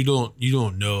 Jess, you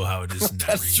don't know how it is in that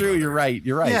that's ring, true. brother.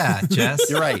 You're right. Yeah, Jess.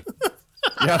 You're right.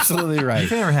 You're absolutely right.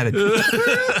 Have you ever had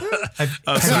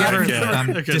have you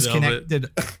ever disconnected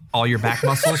all your back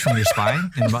muscles from your spine?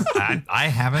 And I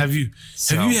haven't. Have you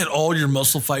had all your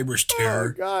muscle fibers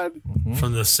tear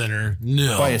from the center?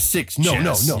 No. By a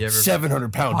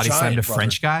 700-pound body giant, slammed a brother.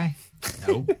 French guy?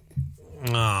 No.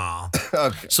 Oh.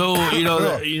 Okay. So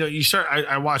you start.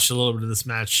 I watched a little bit of this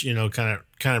match, kind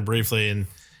of briefly, and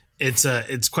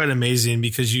it's quite amazing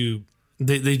because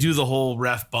they do the whole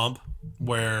ref bump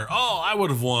where I would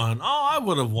have won,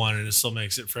 and it still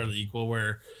makes it fairly equal.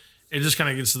 Where it just kind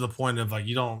of gets to the point of like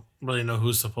you don't really know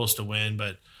who's supposed to win.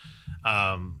 But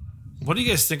what do you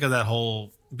guys think of that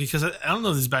whole? Because I don't know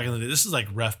if this is back in the day. This is like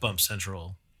ref bump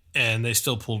central, and they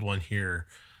still pulled one here.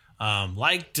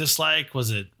 Like, dislike,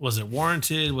 was it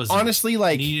warranted? Was honestly it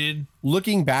like needed?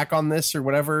 Looking back on this or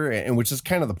whatever, and which is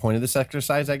kind of the point of this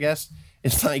exercise, I guess,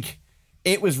 it's like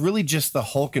it was really just the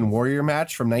Hulk and Warrior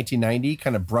match from 1990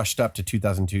 kind of brushed up to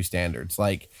 2002 standards.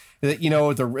 Like,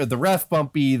 the ref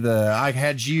bumpy, the I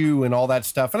had you and all that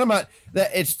stuff. And I'm not that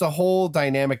it's the whole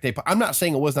dynamic I'm not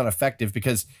saying it was not effective,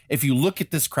 because if you look at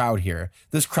this crowd here,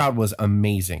 this crowd was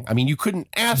amazing. I mean, you couldn't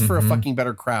ask for a fucking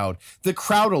better crowd. The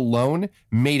crowd alone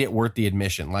made it worth the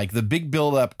admission. Like, the big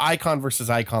build up, icon versus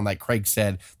icon, like Craig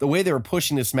said, the way they were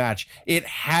pushing this match, it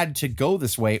had to go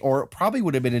this way or it probably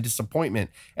would have been a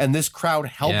disappointment. And this crowd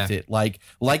helped it. Like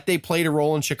they played a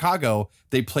role in Chicago,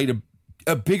 they played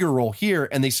a bigger role here,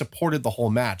 and they supported the whole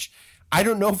match. I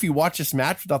don't know if you watch this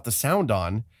match without the sound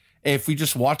on. If we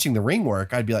just watching the ring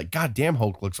work, I'd be like, God damn,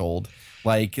 Hulk looks old.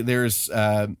 Like, there's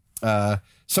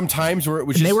some times where it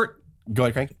was just, go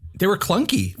ahead, Craig. They were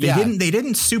clunky. They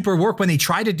didn't super work when they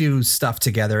tried to do stuff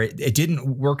together. It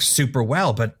didn't work super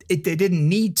well, but they didn't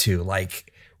need to.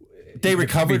 Like, they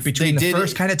recovered between the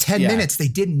first kind of 10 minutes. They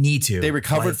didn't need to. They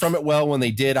recovered from it well when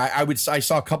they did. I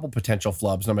saw a couple potential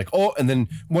flubs, and I'm like, and then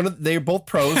they're both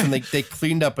pros, and they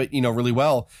cleaned up it, really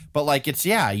well. But like, it's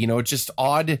just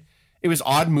odd. It was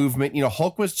odd movement.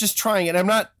 Hulk was just trying, and I'm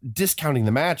not discounting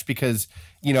the match because,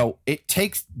 it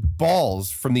takes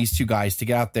balls from these two guys to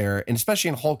get out there, and especially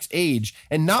in Hulk's age,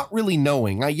 and not really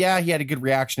knowing. He had a good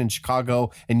reaction in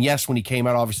Chicago, and yes, when he came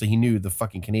out, obviously he knew the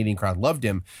fucking Canadian crowd loved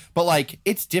him. But like,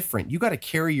 it's different. You got to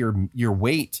carry your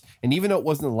weight, and even though it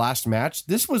wasn't the last match,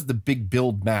 this was the big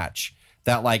build match.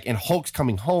 That like, and Hulk's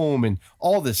coming home and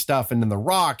all this stuff. And then The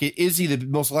Rock, is he the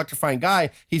most electrifying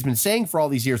guy? He's been saying for all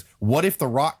these years, what if The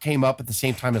Rock came up at the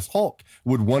same time as Hulk?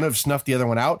 Would one have snuffed the other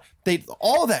one out?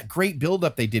 All that great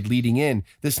buildup they did leading in,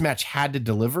 this match had to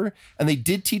deliver. And they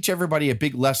did teach everybody a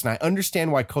big lesson. I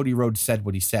understand why Cody Rhodes said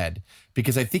what he said,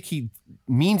 because I think he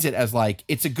means it as like,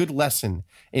 it's a good lesson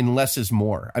in less is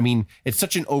more. I mean, it's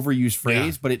such an overused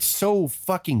phrase, but it's so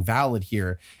fucking valid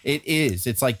here. It is.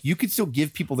 It's like, you could still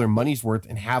give people their money's worth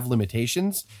and have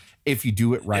limitations. if you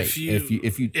do it right.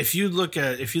 If you look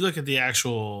at the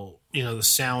actual, the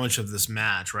sandwich of this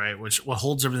match, right, what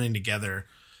holds everything together,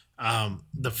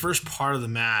 the first part of the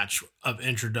match of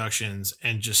introductions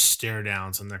and just stare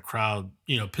downs and the crowd,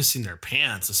 pissing their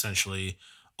pants essentially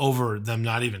over them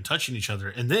not even touching each other,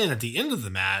 and then at the end of the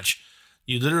match,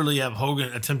 you literally have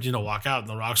Hogan attempting to walk out, and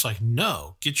The Rock's like,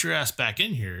 "No, get your ass back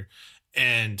in here."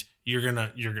 And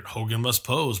Hogan must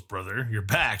pose, brother. You're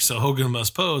back. So Hogan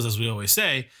must pose, as we always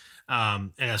say.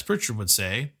 And as Pritchard would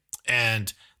say.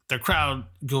 And the crowd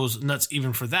goes nuts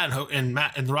even for that. And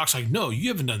The Rock's like, "No, you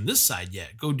haven't done this side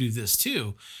yet. Go do this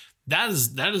too." That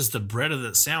is the bread of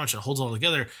that sandwich that holds it all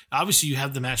together. Obviously, you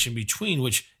have the match in between,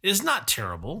 which is not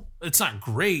terrible. It's not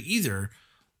great either.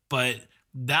 But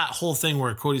that whole thing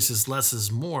where Cody says less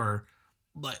is more,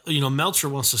 like, Meltzer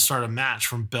wants to start a match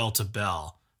from bell to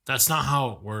bell. That's not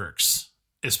how it works,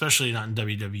 especially not in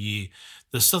WWE.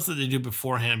 The stuff that they do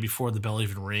beforehand, before the bell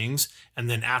even rings, and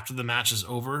then after the match is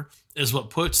over, is what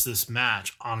puts this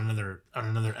match on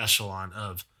another echelon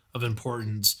of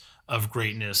importance, of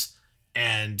greatness,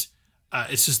 and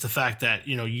it's just the fact that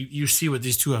you see what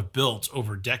these two have built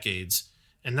over decades.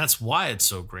 And that's why it's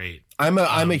so great. I'm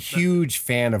a huge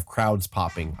fan of crowds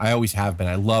popping. I always have been.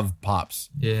 I love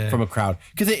pops from a crowd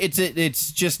because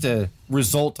it's just a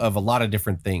result of a lot of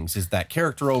different things. Is that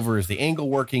character over? Is the angle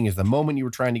working? Is the moment you were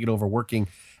trying to get over working?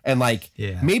 And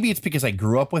maybe it's because I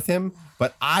grew up with him,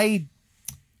 but I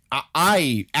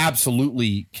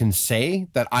absolutely can say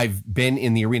that I've been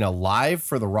in the arena live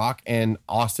for The Rock and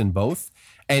Austin both.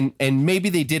 And maybe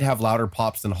they did have louder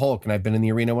pops than Hulk. And I've been in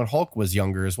the arena when Hulk was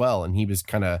younger as well. And he was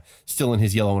kind of still in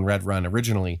his yellow and red run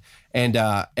originally. And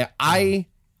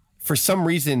for some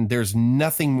reason, there's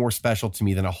nothing more special to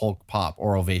me than a Hulk pop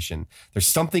or ovation. There's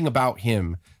something about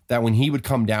him that when he would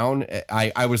come down,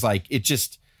 I was like,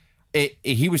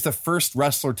 he was the first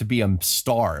wrestler to be a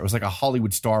star. It was like a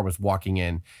Hollywood star was walking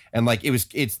in. And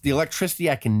it's the electricity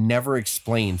I can never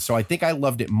explain. So I think I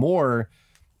loved it more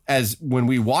as when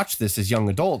we watched this as young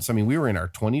adults. I mean, we were in our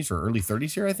 20s or early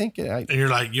 30s here, I think. And you're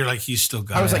like, he's still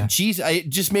got it. I was like, geez, it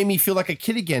just made me feel like a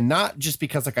kid again. Not just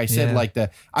because, like I said,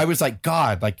 I was like,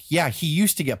 God, he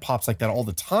used to get pops like that all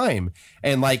the time.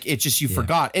 And it just, you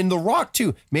forgot. And The Rock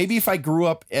too. Maybe if I grew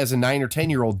up as a 9 or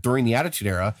 10-year-old during the Attitude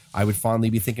Era, I would fondly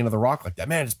be thinking of The Rock like that.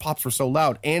 Man, his pops were so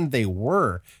loud. And they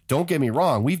were. Don't get me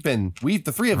wrong.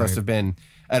 The three of us have been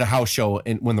at a house show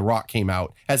when The Rock came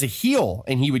out as a heel,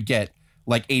 and he would get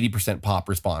 80% pop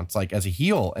response, as a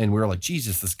heel. And we were like,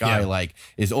 Jesus, this guy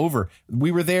is over. We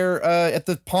were there at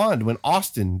the Pond when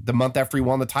Austin, the month after he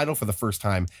won the title for the first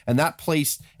time. And that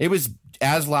place, it was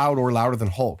as loud or louder than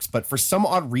Hulk's. But for some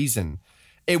odd reason,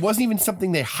 it wasn't even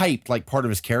something they hyped like part of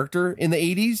his character in the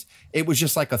 80s. It was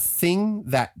just like a thing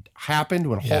that happened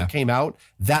when Hulk came out.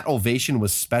 That ovation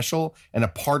was special and a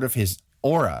part of his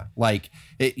aura.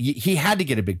 He had to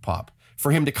get a big pop for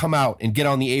him to come out and get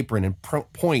on the apron and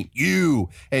point you,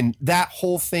 and that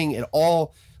whole thing, it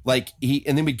all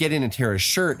and then we'd get in and tear his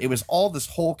shirt. It was all this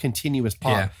whole continuous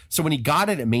pop. Yeah. So when he got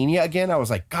it at Mania again, I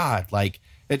was like, God,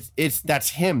 that's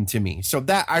him to me. So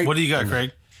what do you got,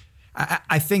 Craig?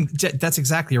 I think that's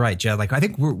exactly right, Jed. I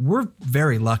think we're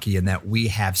very lucky in that we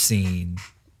have seen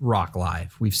Rock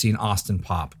live. We've seen Austin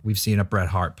pop. We've seen a Bret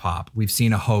Hart pop. We've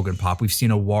seen a Hogan pop. We've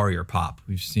seen a Warrior pop.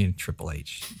 We've seen Triple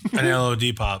H. An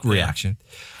LOD pop. Reaction.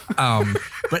 And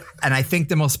I think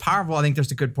the most powerful, I think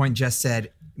there's a good point Jess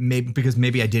said,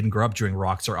 maybe I didn't grow up during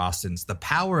Rocks or Austins. The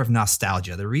power of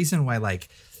nostalgia. The reason why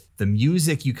the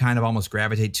music you kind of almost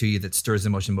gravitate to, you that stirs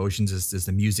the most emotions is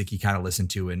the music you kind of listen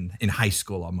to in high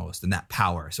school almost, and that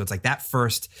power. So it's that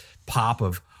first pop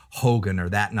of Hogan or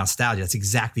that nostalgia. That's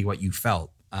exactly what you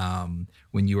felt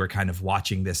when you were kind of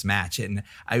watching this match. And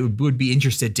I would be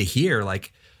interested to hear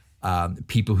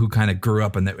people who kind of grew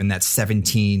up in that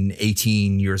 17,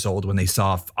 18 years old when they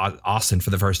saw Austin for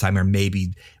the first time, or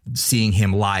maybe seeing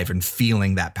him live and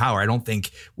feeling that power. I don't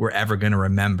think we're ever going to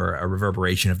remember a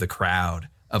reverberation of the crowd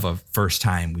of a first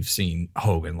time we've seen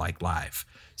Hogan live.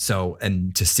 So,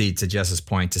 and to Jess's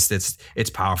point, it's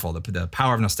powerful. The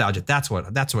power of nostalgia. That's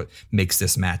what makes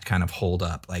this match kind of hold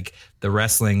up. The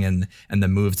wrestling and the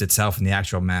moves itself and the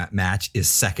actual match is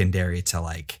secondary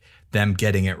to them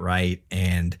getting it right.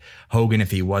 And Hogan,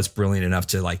 if he was brilliant enough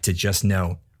to just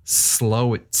know,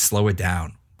 slow it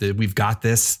down. We've got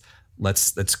this.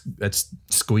 Let's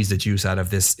squeeze the juice out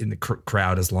of this in the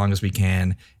crowd as long as we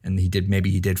can. And he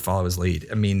did follow his lead.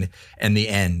 I mean, in the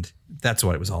end, that's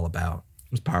what it was all about.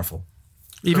 It was powerful.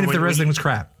 Even if the wrestling was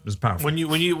crap, it was powerful. When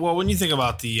you think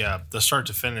about the start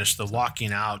to finish, the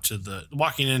walking out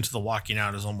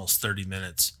is almost 30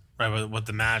 minutes, right? But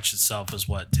the match itself is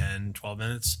what, 10, 12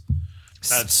 minutes?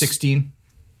 That's 16.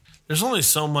 there's only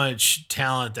so much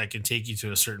talent that can take you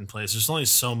to a certain place. There's only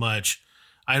so much.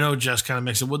 I know Jess kind of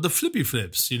makes it with the flippy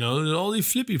flips, all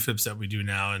these flippy flips that we do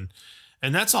now.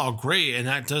 And that's all great. And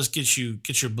that does get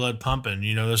your blood pumping.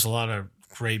 There's a lot of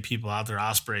great people out there.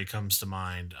 Ospreay comes to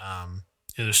mind.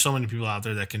 There's so many people out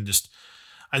there that can just,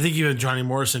 I think even Johnny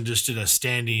Morrison just did a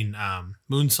standing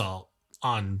moonsault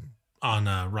on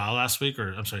Raw last week,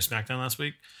 or I'm sorry, SmackDown last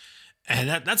week. And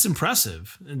that's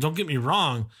impressive. And don't get me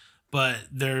wrong, but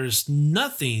there's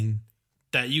nothing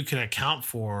that you can account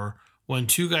for when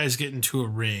two guys get into a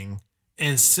ring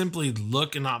and simply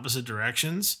look in opposite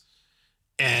directions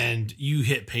and you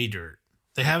hit pay dirt.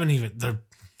 The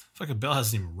fucking bell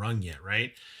hasn't even rung yet,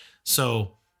 right?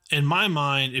 So in my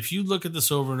mind, if you look at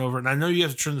this over and over, and I know you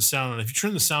have to turn the sound on. If you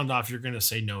turn the sound off, you're going to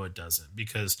say no, it doesn't,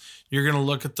 because you're going to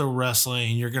look at the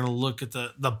wrestling. You're going to look at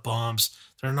the bumps.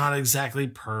 They're not exactly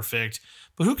perfect,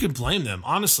 but who can blame them?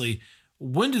 Honestly,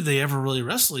 when did they ever really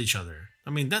wrestle each other? I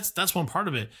mean, that's one part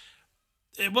of it.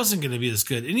 It wasn't going to be this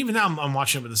good. And even now I'm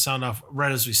watching it with the sound off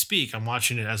right as we speak. I'm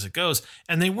watching it as it goes,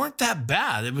 and they weren't that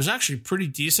bad. It was actually pretty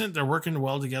decent. They're working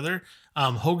well together.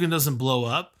 Hogan doesn't blow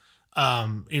up.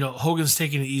 Hogan's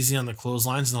taking it easy on the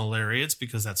clotheslines and the lariats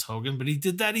because that's Hogan, but he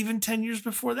did that even 10 years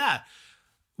before that.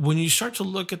 When you start to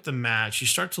look at the match, you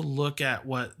start to look at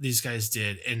what these guys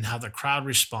did and how the crowd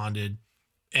responded,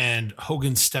 and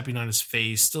Hogan stepping on his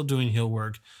face, still doing heel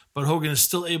work, but Hogan is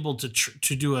still able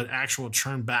to do an actual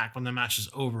turn back when the match is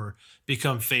over,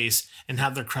 become face, and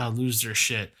have the crowd lose their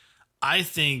shit. I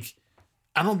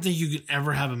don't think you can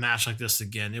ever have a match like this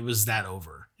again. It was that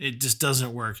over. It just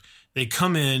doesn't work. They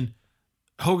come in,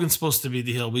 Hogan's supposed to be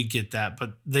the heel. We get that,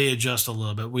 but they adjust a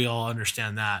little bit. We all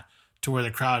understand that, to where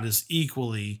the crowd is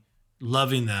equally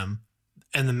loving them.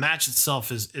 And the match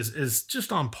itself is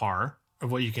just on par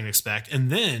of what you can expect. And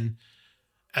then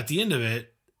at the end of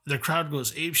it, the crowd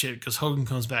goes apeshit because Hogan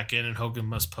comes back in and Hogan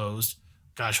must pose.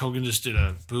 Gosh, Hogan just did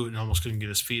a boot and almost couldn't get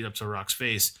his feet up to Rock's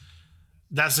face.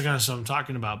 That's the kind of stuff I'm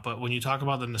talking about. But when you talk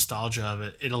about the nostalgia of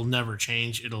it, it'll never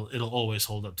change. It'll always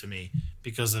hold up to me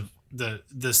because of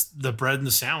the bread and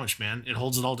the sandwich, man. It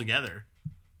holds it all together.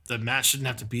 The match shouldn't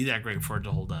have to be that great for it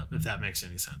to hold up, if that makes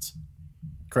any sense.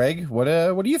 Craig, what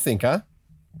do you think, huh?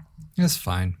 It's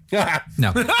fine.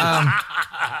 No.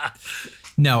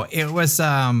 No, it was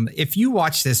if you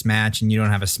watch this match and you don't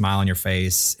have a smile on your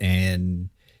face and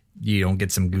you don't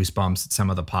get some goosebumps at some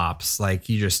of the pops, like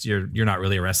you're not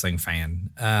really a wrestling fan.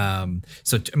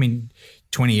 So I mean,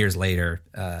 20 years later,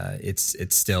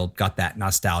 it's still got that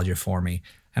nostalgia for me.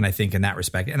 And I think in that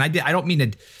respect, and I don't mean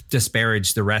to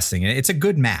disparage the wrestling. It's a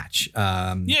good match.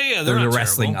 The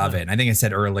wrestling of it. And I think I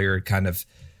said earlier, kind of,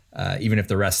 even if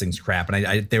the wrestling's crap,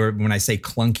 and they were, when I say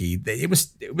clunky, it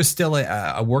was still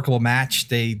a workable match.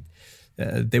 They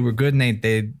were good, and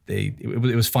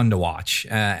it was fun to watch.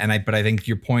 But I think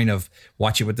your point of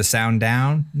watch it with the sound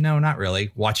down, no, not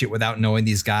really. Watch it without knowing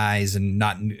these guys and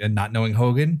not knowing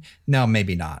Hogan, no,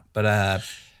 maybe not. But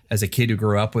as a kid who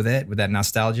grew up with that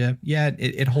nostalgia, yeah,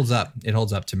 it holds up. It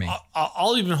holds up to me.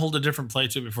 I'll even hold a different play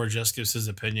to it before Jess gives his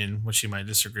opinion, which he might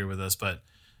disagree with us. But,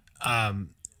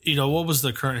 what was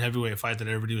the current heavyweight fight that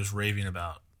everybody was raving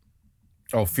about?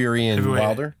 Oh, Fury and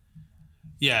Wilder?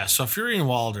 Yeah, so Fury and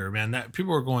Wilder, man, that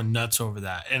people were going nuts over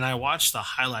that. And I watched the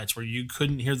highlights where you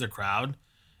couldn't hear the crowd.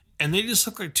 And they just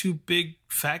look like two big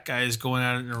fat guys going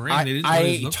at it in the ring.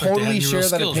 I totally share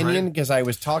that opinion because I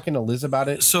was talking to Liz about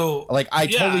it. So, I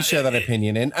totally share that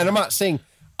opinion, and I'm not saying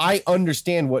I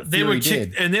understand what Fury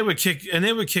did. And they would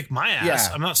kick my ass.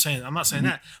 Yeah. I'm not saying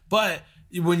that, but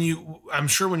I'm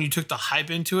sure when you took the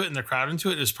hype into it and the crowd into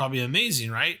it, it's probably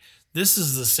amazing, right? This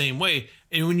is the same way.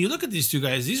 And when you look at these two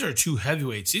guys, these are two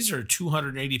heavyweights. These are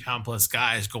 280-pound plus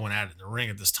guys going at it in the ring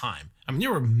at this time. I mean, they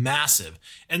were massive.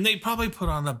 And they probably put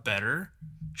on a better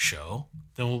show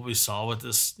than what we saw with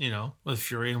this, with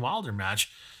Fury and Wilder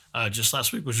match just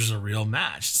last week, which was a real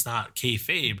match. It's not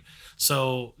kayfabe.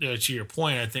 So, to your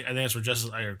point, I think that's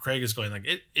where Craig is going. Like,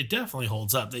 it definitely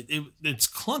holds up. It's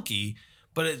clunky,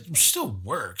 but it still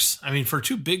works. I mean, for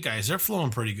two big guys, they're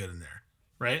flowing pretty good in there,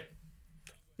 right?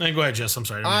 Go ahead, Jess. I'm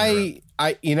sorry.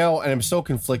 And I'm so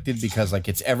conflicted because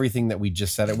it's everything that we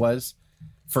just said it was,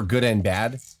 for good and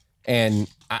bad. And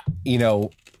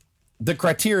the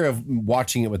criteria of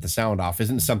watching it with the sound off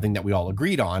isn't something that we all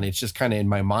agreed on. It's just kind of in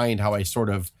my mind how I sort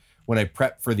of, when I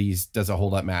prep for these does it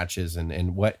hold up matches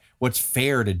and what's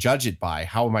fair to judge it by,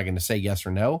 how am I going to say yes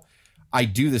or no? I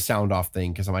do the sound off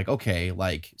thing because I'm like, okay,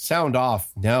 sound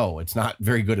off. No, it's not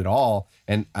very good at all.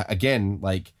 And again,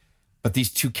 but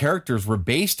these two characters were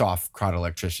based off crowd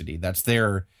electricity. That's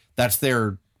their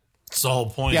That's the whole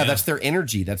point. Yeah, that's their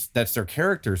energy. That's their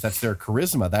characters. That's their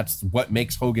charisma. That's what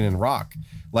makes Hogan and Rock.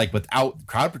 Like, without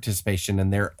crowd participation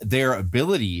and their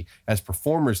ability as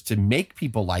performers to make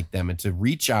people like them and to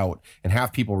reach out and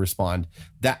have people respond,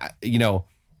 that, you know,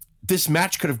 this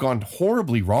match could have gone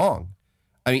horribly wrong.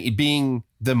 I mean, it being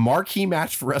the marquee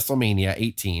match for WrestleMania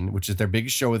 18, which is their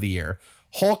biggest show of the year,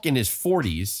 Hulk in his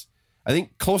 40s, I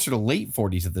think closer to late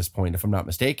 40s at this point, if I'm not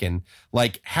mistaken,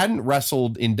 like hadn't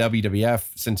wrestled in WWF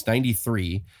since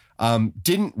 93,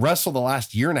 didn't wrestle the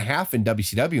last year and a half in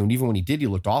WCW. And even when he did, he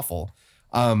looked awful.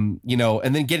 You know,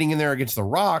 and then getting in there against The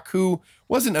Rock, who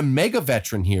wasn't a mega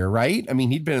veteran here, right? I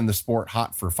mean, he'd been in the sport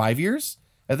hot for 5 years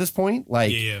at this point.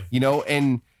 Like, you know,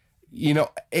 and, you know,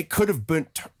 it could have been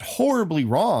horribly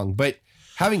wrong. But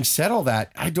having said all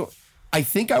that, I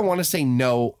think I want to say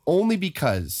no, only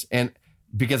because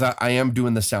I am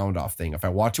doing the sound off thing. If I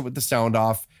watch it with the sound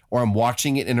off, or I'm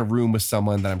watching it in a room with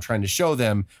someone that I'm trying to show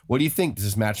them, what do you think? Does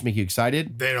this match make you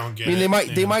excited? They don't get it. I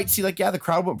mean, they might see like, yeah, the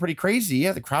crowd went pretty crazy.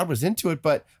 Yeah, the crowd was into it,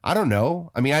 but I don't know.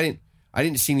 I mean, I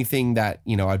didn't see anything that,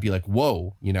 you know, I'd be like,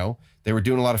 whoa, you know, they were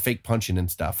doing a lot of fake punching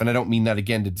and stuff. And I don't mean that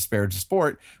again to disparage the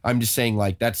sport. I'm just saying,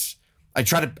 like, I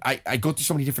go through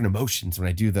so many different emotions when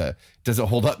I do the does it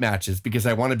hold up matches, because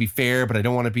I want to be fair, but I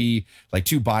don't want to be like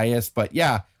too biased. But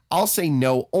yeah, I'll say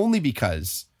no, only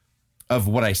because of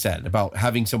what I said about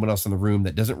having someone else in the room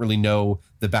that doesn't really know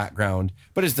the background.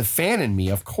 But as the fan in me,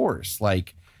 of course,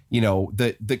 like, you know,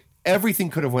 the everything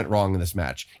could have went wrong in this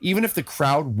match. Even if the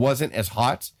crowd wasn't as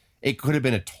hot, it could have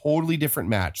been a totally different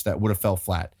match that would have fell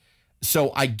flat.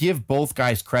 So I give both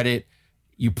guys credit.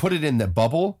 You put it in the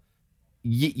bubble.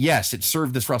 Yes, it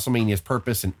served this WrestleMania's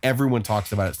purpose, and everyone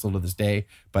talks about it still to this day.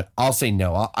 But I'll say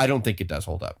no. I don't think it does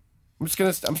hold up.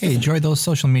 Enjoy those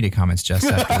social media comments, Jess.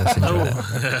 After this, enjoy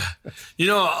that. You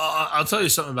know, I'll tell you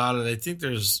something about it.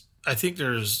 I think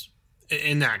there's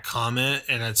in that comment,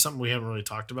 and it's something we haven't really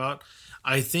talked about.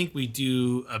 I think we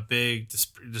do a big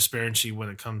disparity when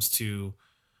it comes to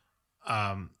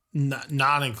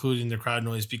not including the crowd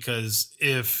noise, because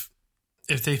if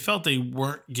they felt they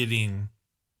weren't getting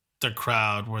the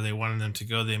crowd where they wanted them to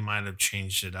go, they might have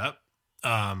changed it up.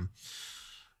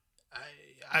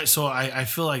 So I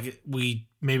feel like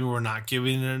we're not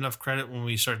giving it enough credit when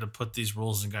we start to put these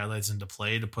rules and guidelines into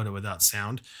play to put it without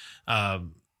sound.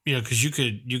 You know, because you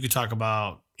could talk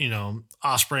about, you know,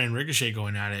 Ospreay and Ricochet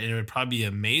going at it, and it would probably be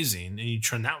amazing, and you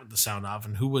turn that with the sound off,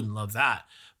 and who wouldn't love that?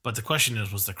 But the question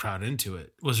is, was the crowd into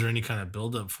it? Was there any kind of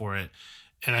buildup for it?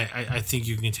 And I think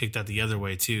you can take that the other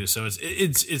way too. So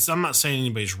it's I'm not saying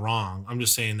anybody's wrong. I'm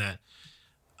just saying that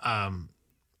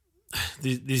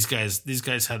these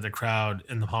guys had the crowd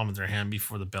in the palm of their hand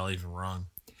before the bell even rung,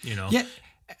 you know? Yeah.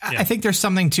 I think there's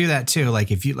something to that too. Like,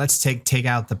 if you, let's take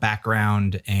out the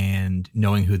background and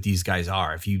knowing who these guys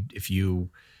are. If you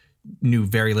knew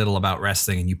very little about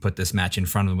wrestling and you put this match in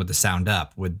front of them with the sound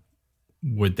up,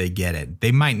 would they get it?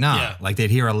 They might not. Yeah. Like, they'd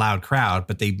hear a loud crowd,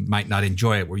 but they might not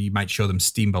enjoy it, where you might show them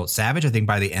Steamboat Savage. I think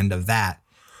by the end of that,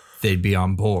 they'd be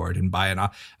on board, and by an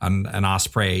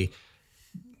Ospreay,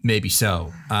 maybe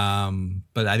so.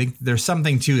 But I think there's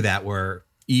something to that, where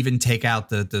even take out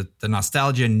the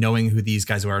nostalgia and knowing who these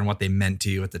guys were and what they meant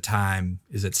to you at the time.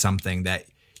 Is it something that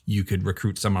you could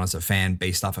recruit someone as a fan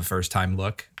based off a first time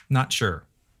look? Not sure.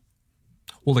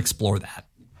 We'll explore that.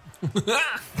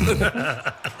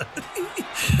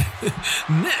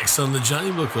 Next on the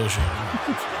Johnny Bucco Show.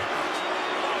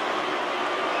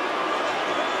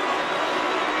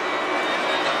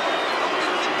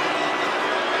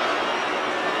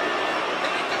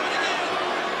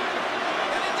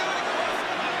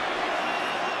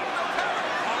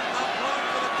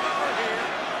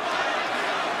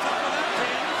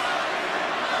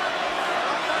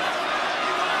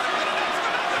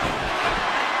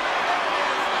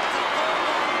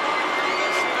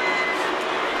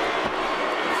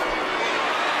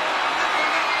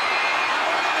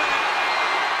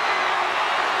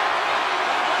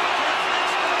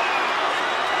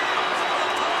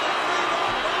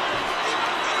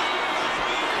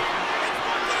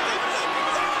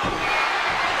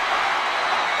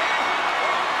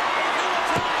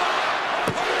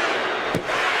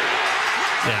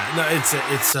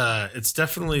 It's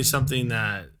definitely something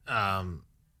that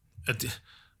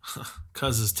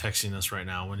Cuz is texting us right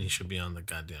now when he should be on the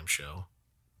goddamn show.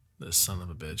 This son of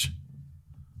a bitch.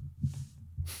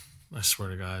 I swear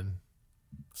to God.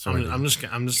 I'm just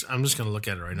gonna look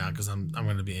at it right now because I'm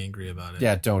gonna be angry about it.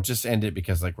 Yeah, don't just end it,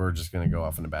 because like we're just gonna go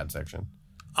off in a bad section.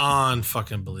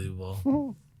 Unfucking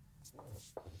believable.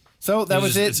 So that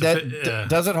was it.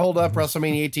 Does it hold up?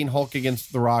 WrestleMania 18, Hulk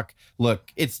against The Rock.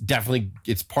 Look, it's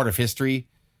part of history.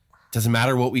 Doesn't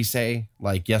matter what we say,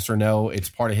 like yes or no. It's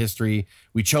part of history.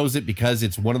 We chose it because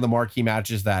it's one of the marquee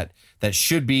matches that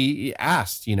should be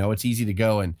asked. You know, it's easy to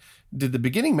go. And did the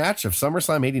beginning match of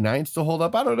SummerSlam '89 still hold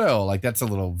up? I don't know. Like that's a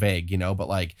little vague, you know. But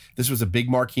like this was a big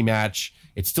marquee match.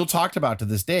 It's still talked about to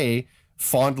this day,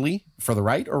 fondly for the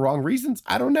right or wrong reasons.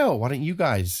 I don't know. Why don't you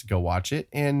guys go watch it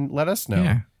and let us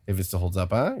know if it still holds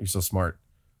up? Huh? You're so smart.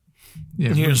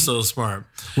 Yeah, you're so smart.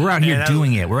 We're out here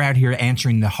doing it. We're out here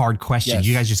answering the hard questions. Yes.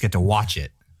 You guys just get to watch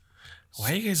it.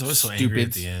 Why are you guys always so angry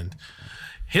at the end?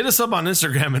 Hit us up on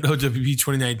Instagram at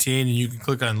OWP2019, and you can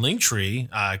click on Linktree.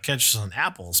 Catch us on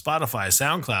Apple, Spotify,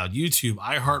 SoundCloud, YouTube,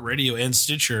 iHeartRadio, and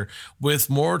Stitcher with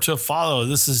more to follow.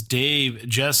 This is Dave,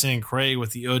 Jess, and Craig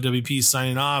with the OWP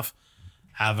signing off.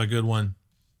 Have a good one.